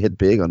now that she hit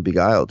big on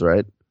Beguiled,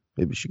 right?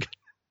 Maybe she could.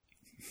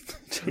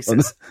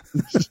 Jesus.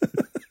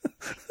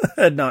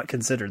 I had not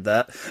considered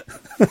that.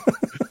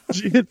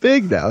 She hit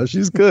big now.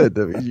 She's good.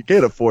 I mean, you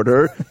can't afford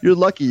her. You're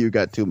lucky you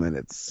got 2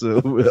 minutes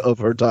of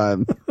her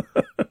time.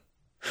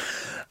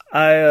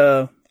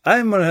 I'm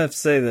going to have to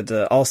say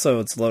that also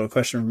it's a little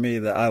question for me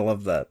that I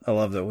love that. I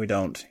love that we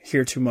don't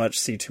hear too much,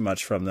 see too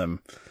much from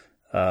them.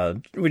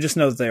 We just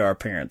know that they are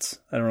parents.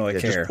 I don't really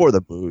care. Just pour the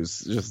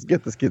booze. Just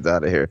get this kids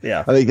out of here.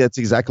 Yeah. I think that's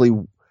exactly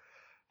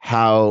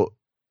how,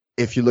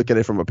 if you look at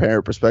it from a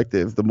parent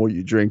perspective, the more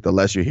you drink, the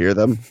less you hear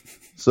them.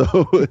 So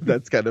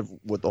that's kind of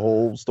what the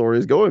whole story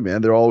is going,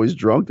 man. They're always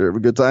drunk. They're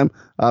having a good time.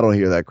 I don't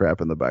hear that crap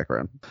in the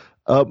background.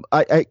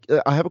 I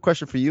have a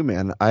question for you,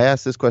 man. I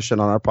asked this question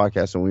on our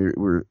podcast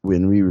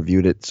when we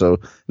reviewed it. So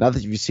now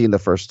that you've seen the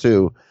first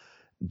two,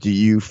 do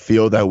you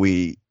feel that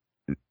we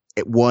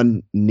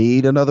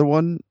need another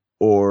one,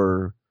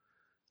 or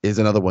is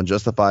another one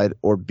justified,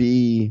 or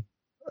B,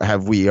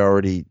 have we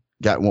already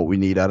gotten what we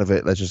need out of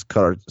it? Let's just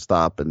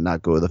stop and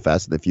not go the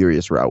Fast and the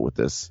Furious route with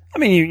this. I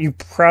mean, you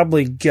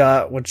probably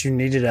got what you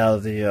needed out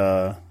of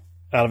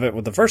it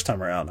with the first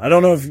time around. I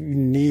don't know if you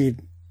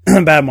need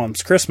Bad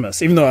Moms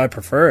Christmas, even though I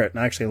prefer it and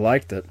I actually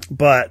liked it.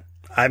 But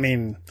I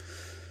mean,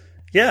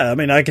 yeah, I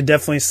mean, I could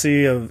definitely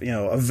see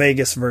a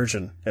Vegas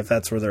version if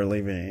that's where they're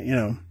leaving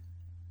it.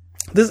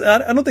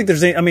 I don't think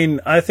there's any. I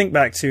mean, I think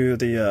back to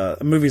the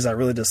movies I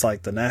really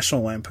dislike, the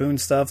National Lampoon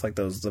stuff, like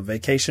the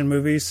vacation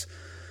movies.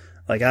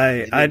 Like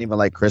I didn't even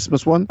like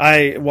Christmas one.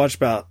 I watched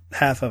about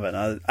half of it.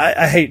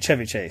 I hate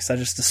Chevy Chase. I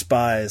just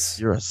despise.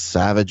 You're a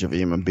savage of a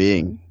human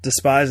being.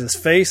 Despise his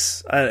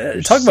face.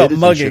 Talk about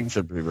mugging.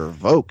 Should be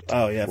revoked.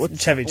 Oh yeah,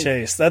 Chevy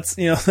Chase. That's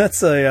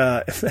that's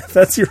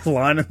that's your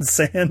line in the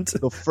sand.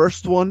 The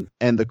first one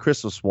and the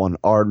Christmas one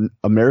are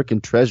American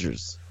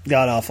treasures.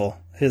 God awful.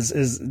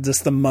 His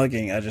just the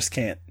mugging. I just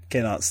can't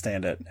Cannot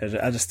stand it. I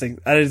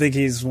didn't think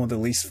he's one of the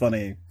least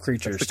funny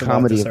creatures. It's the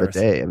comedy of the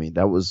day. I mean,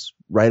 that was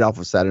right off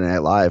of Saturday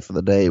Night Live for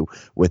the day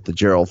with the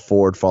Gerald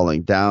Ford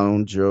falling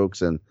down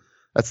jokes, and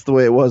that's the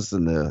way it was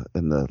in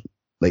the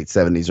late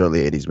 70s,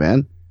 early 80s,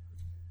 man.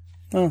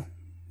 Oh,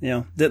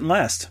 didn't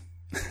last.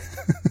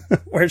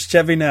 Where's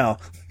Chevy now?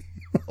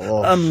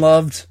 Oh.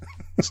 Unloved.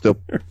 Still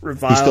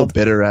reviled. He's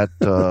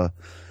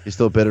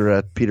still bitter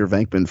at Peter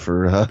Venkman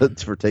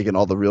for taking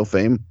all the real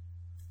fame.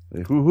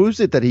 Who's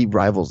it that he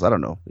rivals? I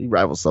don't know. He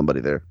rivals somebody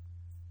there.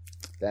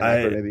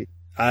 Maybe.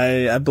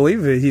 I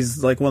believe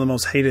he's like one of the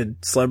most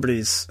hated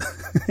celebrities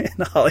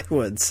in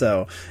Hollywood.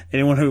 So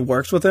anyone who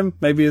works with him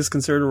maybe is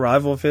considered a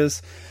rival of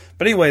his.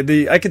 But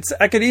anyway, I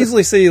could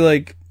easily see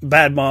like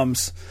Bad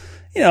Moms.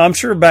 I'm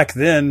sure back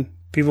then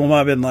people might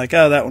have been like,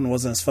 oh, that one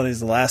wasn't as funny as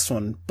the last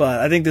one.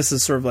 But I think this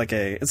is sort of like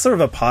it's sort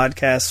of a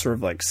podcast, sort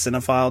of like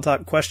cinephile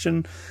type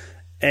question.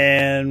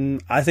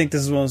 And I think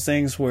this is one of those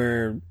things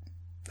where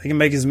they can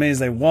make as many as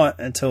they want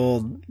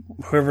until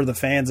whoever the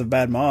fans of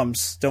Bad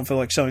Moms don't feel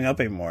like showing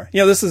up anymore.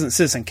 This isn't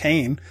Citizen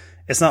Kane.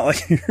 It's not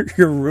like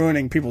you're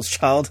ruining people's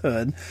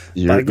childhood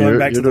by going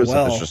back to the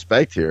well. Some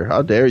disrespect here.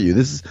 How dare you?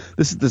 This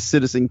is the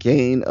Citizen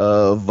Kane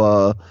of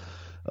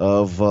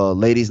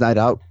ladies' night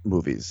out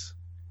movies.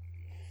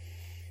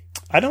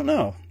 I don't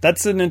know.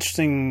 That's an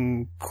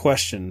interesting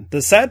question.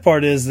 The sad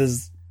part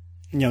is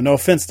no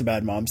offense to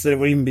Bad Moms, that it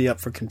would even be up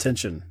for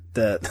contention.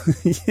 That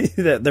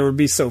that there would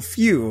be so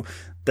few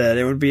that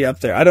it would be up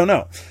there. I don't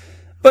know.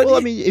 But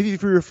I mean, if you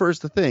reverse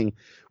the thing,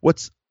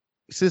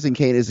 Citizen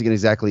Kane isn't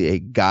exactly a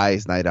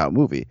guys' night out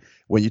movie.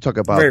 When you talk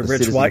about very the rich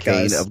Citizen white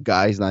Kane guys of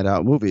guys' night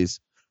out movies,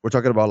 we're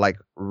talking about like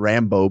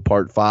Rambo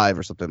Part 5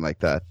 or something like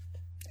that.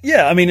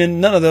 Yeah, I mean, and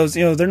none of those,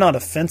 they're not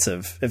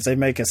offensive if they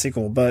make a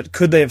sequel, but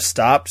could they have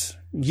stopped?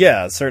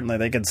 Yeah, certainly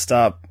they could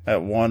stop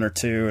at 1 or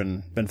 2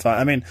 and been fine.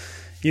 I mean,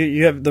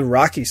 you have the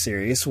Rocky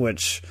series,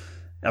 which,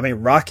 I mean,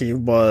 Rocky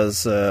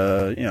was,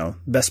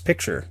 Best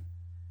Picture.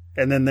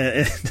 And then they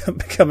ended up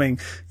becoming,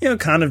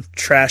 kind of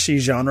trashy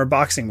genre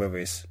boxing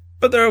movies.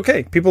 But they're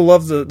okay. People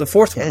love the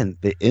fourth one. And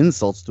the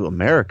insults to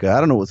America. I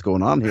don't know what's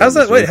going on here. How's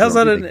that? Wait, how's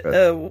that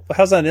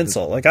an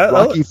insult? Like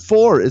Rocky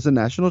 4 is a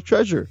national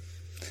treasure.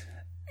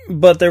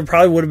 But there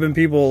probably would have been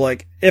people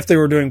like, if they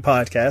were doing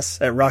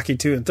podcasts at Rocky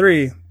 2 and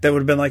 3, that would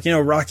have been like,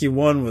 Rocky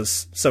 1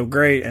 was so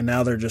great, and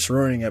now they're just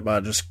ruining it by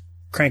just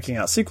cranking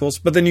out sequels.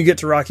 But then you get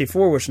to Rocky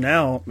 4, which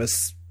now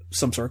is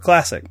some sort of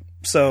classic.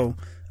 So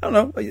I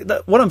don't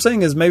know. What I'm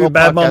saying is maybe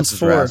Bad Moms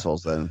 4 are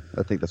assholes. Then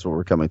I think that's what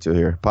we're coming to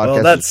here.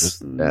 Podcasters that's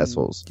just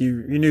assholes.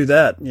 You knew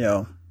that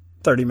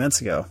 30 minutes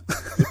ago.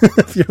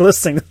 If you're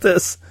listening to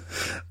this.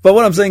 But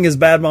what I'm saying is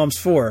Bad Moms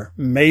 4,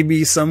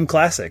 maybe some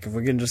classic, if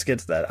we can just get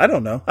to that. I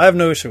don't know. I have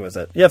no issue with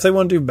it. Yeah, if they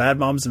want to do Bad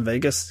Moms in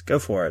Vegas, go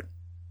for it.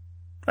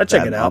 I'd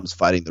check it out. Bad Moms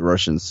fighting the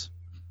Russians.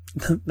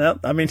 No,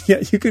 I mean,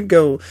 yeah, you could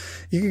go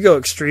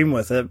extreme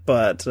with it,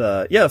 but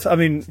yeah, I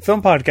mean,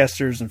 film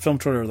podcasters and film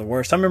Twitter are the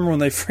worst. I remember when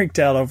they freaked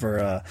out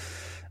over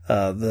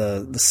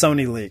the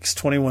Sony leaks.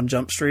 21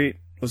 Jump Street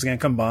was going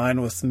to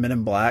combine with Men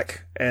in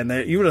Black, and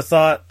you would have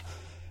thought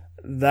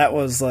that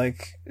was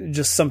like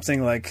just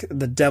something like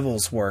the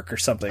devil's work or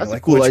something. That's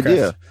like a cool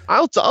witchcraft.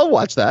 Idea. I'll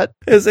watch that.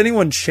 Is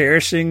anyone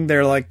cherishing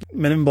their like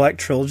Men in Black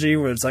trilogy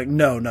where it's like,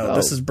 no,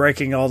 this is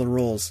breaking all the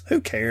rules?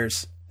 Who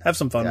cares? Have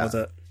some fun with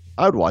it.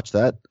 I would watch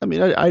that. I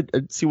mean,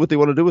 I'd see what they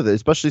want to do with it,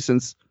 especially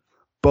since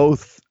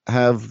both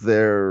have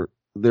their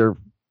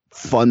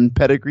fun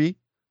pedigree.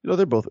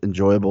 They're both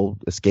enjoyable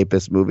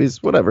escapist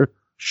movies. Whatever.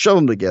 Shove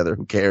them together.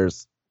 Who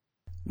cares?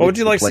 What would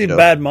you like to see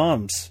Bad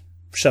Moms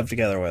shoved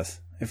together with?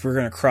 If we're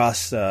going to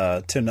cross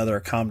to another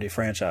comedy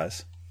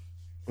franchise.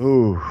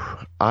 Ooh,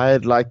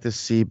 I'd like to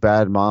see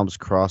Bad Moms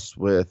crossed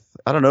with,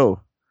 I don't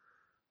know.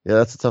 Yeah,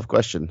 that's a tough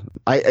question.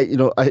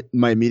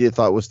 My immediate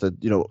thought was that,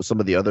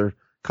 some of the other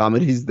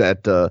comedies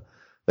that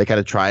they kind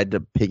of tried to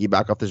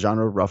piggyback off the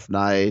genre, Rough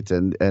Night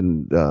and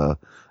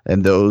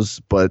those.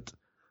 But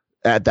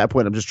at that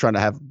point, I'm just trying to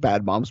have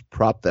Bad Moms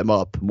prop them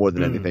up more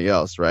than anything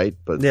else, right?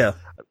 But yeah,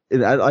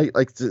 I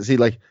like to see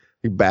like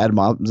Bad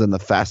Moms in the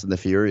Fast and the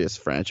Furious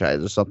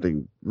franchise or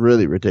something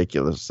really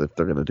ridiculous if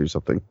they're going to do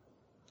something.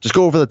 Just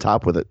go over the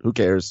top with it. Who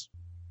cares?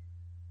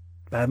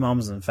 Bad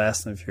Moms in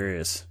Fast and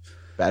Furious.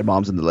 Bad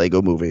Moms in the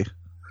Lego movie.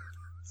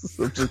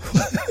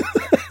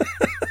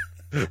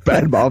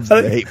 Bad Moms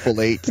in the Hateful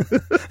Eight.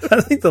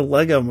 I think the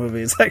Lego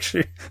movie is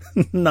actually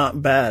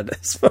not bad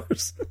as far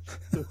as...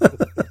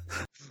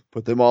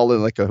 Put them all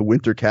in like a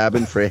winter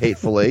cabin for a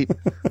Hateful Eight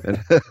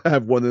and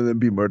have one of them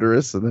be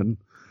murderous and then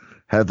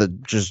have the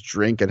just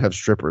drink and have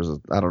strippers.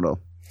 I don't know.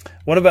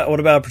 What about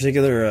a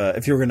particular?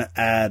 If you were going to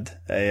add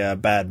a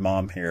bad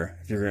mom here,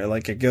 if you're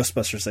like a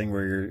Ghostbusters thing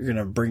where you're going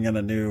to bring in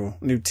a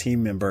new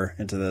team member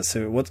into this,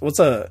 what's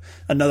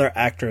another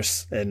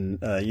actress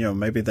and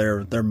maybe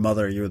their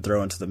mother you would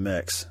throw into the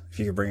mix if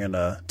you could bring in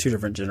 2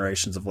 different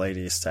generations of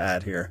ladies to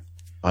add here?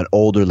 An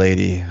older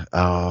lady.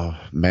 Oh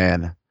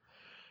man.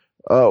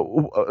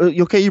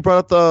 Okay, you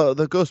brought up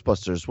the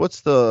Ghostbusters.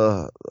 What's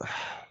the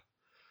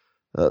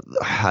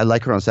I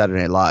like her on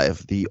Saturday Night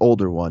Live. The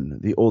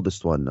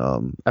oldest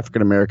one,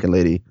 African American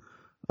lady.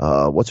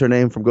 What's her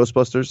name from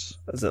Ghostbusters?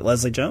 Is it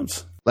Leslie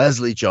Jones?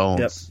 Leslie Jones.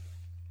 Yep.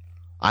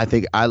 I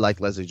think I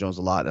like Leslie Jones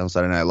a lot on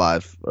Saturday Night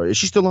Live. Is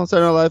she still on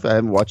Saturday Night Live? I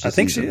haven't watched this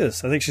season. She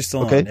is. I think she's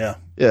still okay. on, yeah.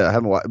 Yeah, I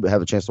haven't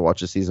have a chance to watch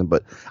this season,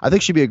 but I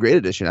think she'd be a great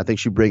addition. I think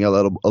she'd bring a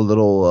little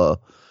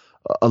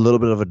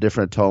bit of a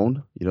different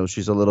tone. You know,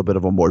 she's a little bit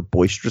of a more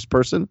boisterous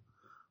person.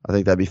 I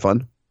think that'd be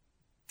fun.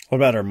 What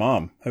about her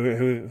mom?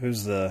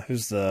 Who's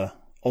the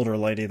older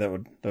lady that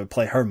would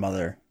play her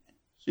mother?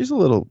 She's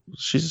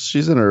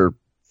in her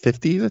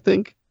 50s, I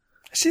think.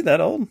 Is she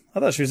that old? I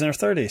thought she was in her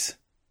 30s.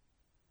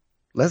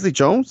 Leslie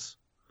Jones?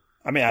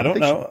 I mean, I don't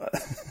know.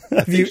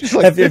 Have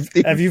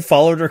you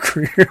followed her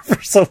career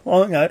for so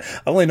long? I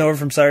only know her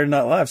from Saturday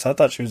Night Live, so I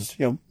thought she was,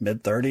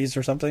 mid-30s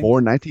or something.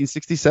 Born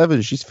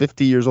 1967. She's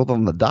 50 years old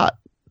on the dot.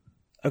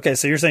 Okay,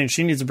 so you're saying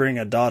she needs to bring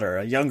a daughter,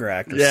 a younger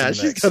actress. Yeah,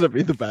 she's got to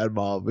be the bad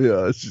mom.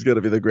 Yeah, she's got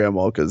to be the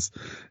grandma because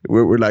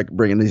we're like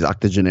bringing these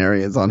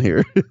octogenarians on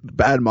here.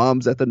 Bad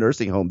moms at the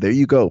nursing home. There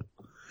you go.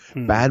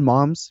 Bad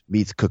Moms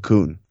meets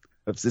Cocoon.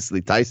 Have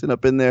Cicely Tyson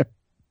up in there.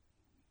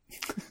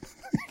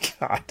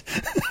 God.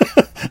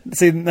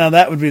 See, now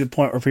that would be the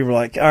point where people are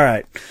like, all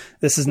right,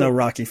 this is no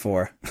Rocky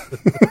IV.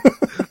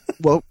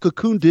 Well,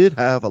 Cocoon did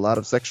have a lot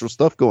of sexual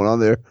stuff going on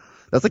there.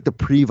 That's like the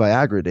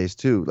pre-Viagra days,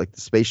 too. Like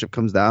the spaceship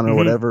comes down or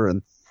whatever,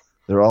 and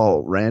they're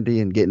all randy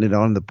and getting it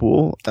on in the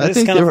pool.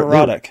 It's kind of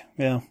erotic.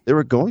 Yeah. They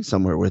were going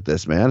somewhere with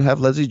this, man.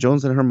 Have Leslie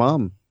Jones and her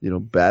mom.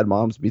 Bad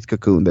Moms meets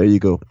Cocoon. There you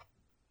go.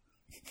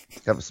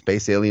 Have a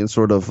space alien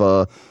sort of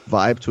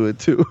vibe to it,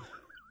 too.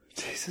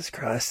 Jesus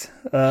Christ.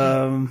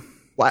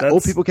 Why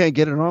old people can't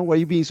get it on? Why are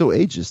you being so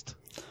ageist?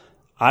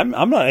 I'm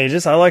not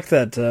ageist. I like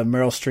that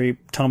Meryl Streep,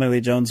 Tommy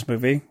Lee Jones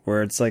movie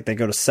where it's like they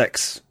go to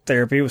sex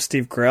therapy with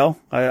Steve Carell.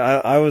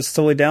 I was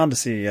totally down to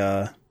see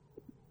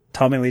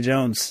Tommy Lee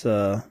Jones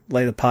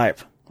lay the pipe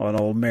on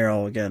old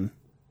Meryl again.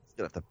 He's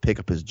gonna have to pick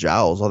up his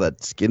jowls, all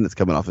that skin that's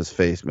coming off his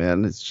face,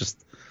 man. It's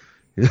just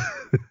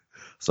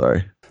sorry.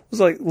 It was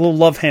like little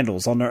love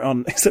handles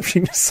on except she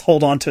can just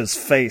hold on to his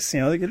face.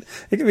 It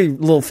could be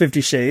little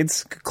 50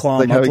 Shades, claw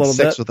him like up a little bit.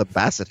 Having sex with a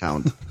basset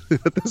hound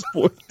at this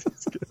point.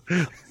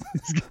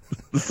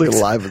 It's like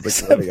alive as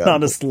Except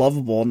not as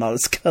lovable, not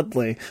as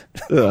cuddly.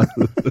 Yeah.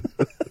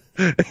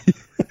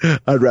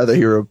 I'd rather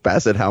hear a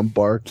basset hound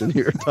bark than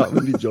hear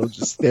Tommy Lee Jones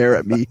just stare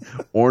at me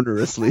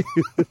ornerously.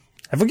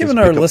 Have we given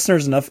our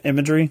listeners enough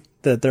imagery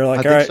that they're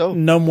like, all right,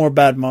 no more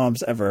bad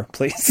moms ever,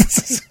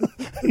 please?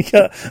 You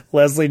got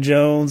Leslie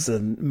Jones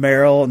and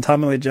Meryl and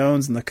Tommy Lee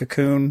Jones and the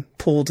Cocoon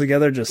pooled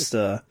together, just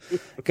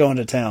going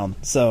to town.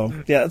 So,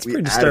 yeah, it's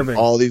pretty disturbing.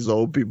 All these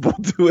old people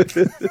to it.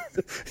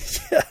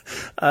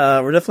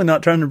 Yeah. We're definitely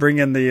not trying to bring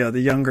in the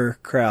younger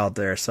crowd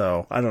there.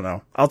 So, I don't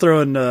know. I'll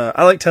throw in,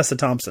 I like Tessa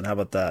Thompson. How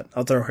about that?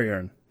 I'll throw her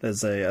in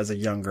as a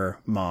younger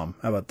mom.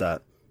 How about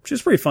that?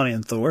 She's pretty funny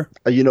in Thor.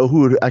 You know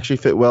who would actually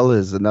fit well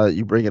is, now that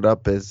you bring it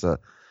up, is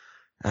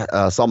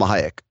Salma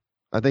Hayek.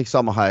 I think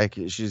Salma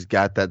Hayek, she's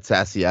got that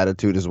sassy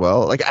attitude as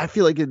well. Like, I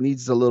feel like it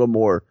needs a little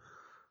more.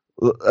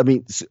 I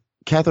mean,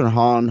 Catherine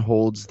Hahn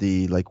holds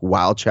the like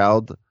wild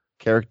child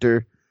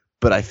character,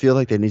 but I feel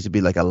like there needs to be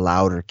like a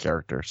louder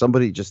character,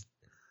 somebody just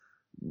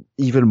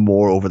even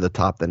more over the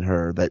top than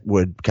her that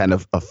would kind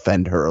of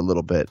offend her a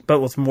little bit,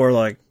 but with more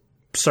like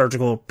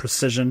surgical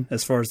precision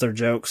as far as their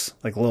jokes,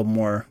 like a little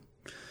more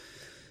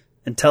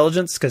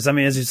intelligence. Because I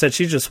mean, as you said,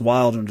 she's just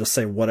wild and just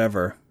say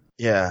whatever.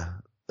 Yeah.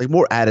 Like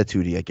more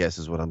attitude-y, I guess,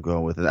 is what I'm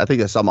going with. And I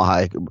think that Salma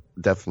Hayek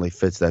definitely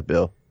fits that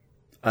bill.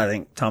 I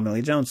think Tommy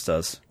Lee Jones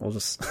does. We'll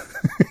just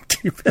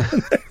keep it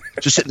in there.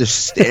 Just sitting there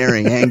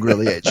staring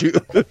angrily at you.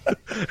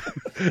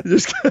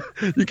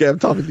 You can have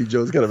Tommy Lee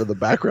Jones kind of in the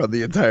background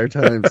the entire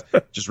time.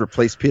 Just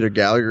replace Peter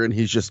Gallagher, and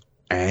he's just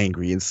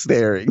angry and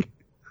staring.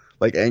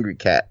 Like Angry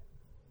Cat.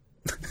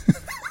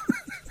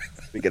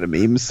 Speaking of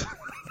memes.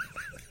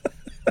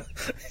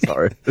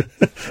 Sorry.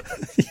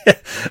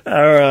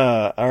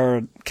 Yeah,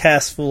 our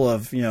cast full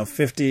of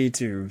 50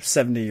 to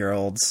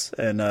 70-year-olds,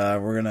 and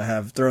we're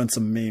gonna throw in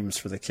some memes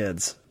for the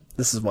kids.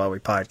 This is why we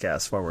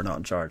podcast, while we're not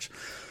in charge.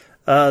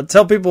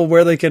 Tell people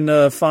where they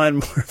can find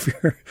more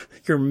of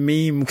your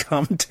meme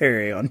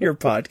commentary on your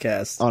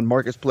podcast. On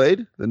Marcus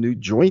Played, the new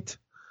joint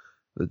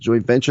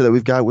venture that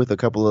we've got with a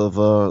couple of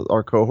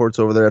our cohorts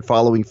over there at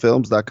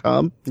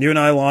followingfilms.com. You and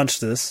I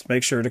launched this.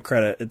 Make sure to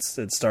credit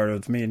it started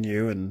with me and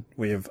you, and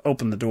we have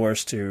opened the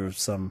doors to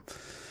some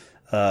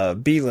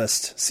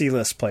B-list,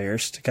 C-list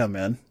players to come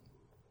in.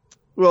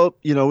 Well,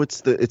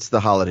 it's the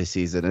holiday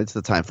season. It's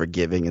the time for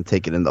giving and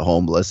taking in the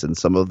homeless and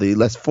some of the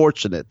less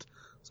fortunate.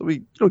 So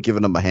we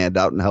giving them a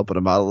handout and helping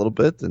them out a little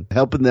bit and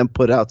helping them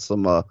put out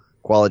some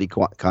quality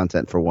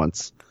content for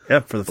once. Yeah,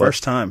 for the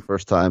first time.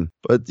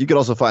 But you can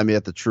also find me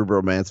at the True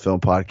Romance Film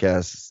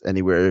Podcast.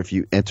 Anywhere, if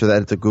you enter that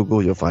into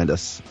Google, you'll find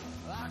us.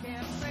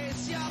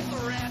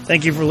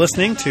 Thank you for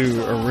listening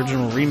to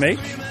Original Remake.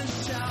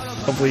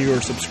 Hopefully you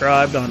are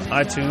subscribed on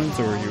iTunes,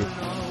 or you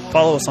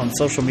follow us on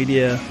social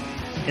media,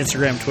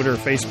 Instagram, Twitter,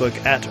 Facebook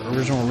at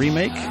Original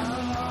Remake.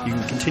 You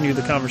can continue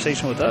the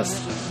conversation with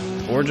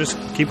us or just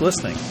keep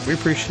listening. We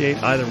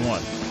appreciate either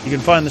one. You can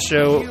find the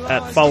show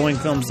at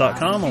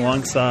followingfilms.com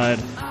alongside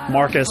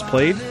Mark S.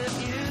 Played,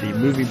 the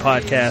movie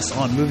podcast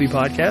on Movie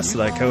Podcasts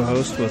that I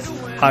co-host with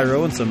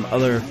Hyro and some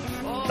other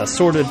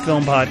assorted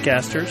film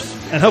podcasters.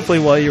 And hopefully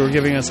while you were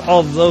giving us all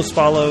of those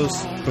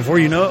follows, before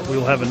you know it, we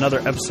will have another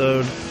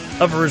episode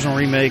of Original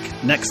Remake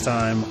next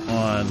time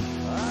on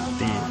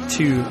the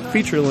 2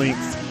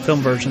 feature-length film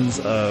versions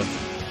of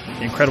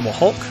The Incredible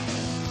Hulk,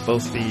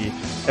 both the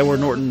Edward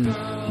Norton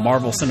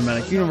Marvel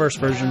Cinematic Universe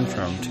version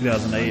from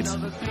 2008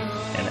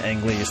 and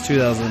Ang Lee's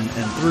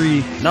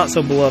 2003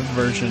 not-so-beloved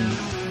version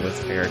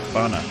with Eric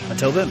Bana.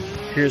 Until then,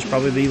 here's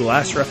probably the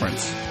last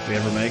reference we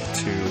ever make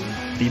to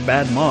the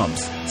Bad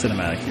Moms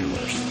Cinematic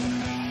Universe.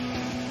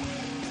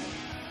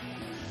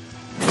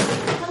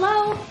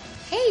 Hello?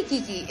 Hey,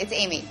 Kiki, it's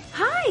Amy.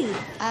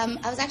 Hi.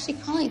 I was actually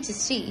calling to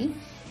see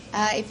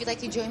if you'd like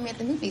to join me at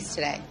the movies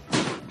today.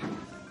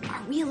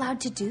 Are we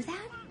allowed to do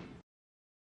that?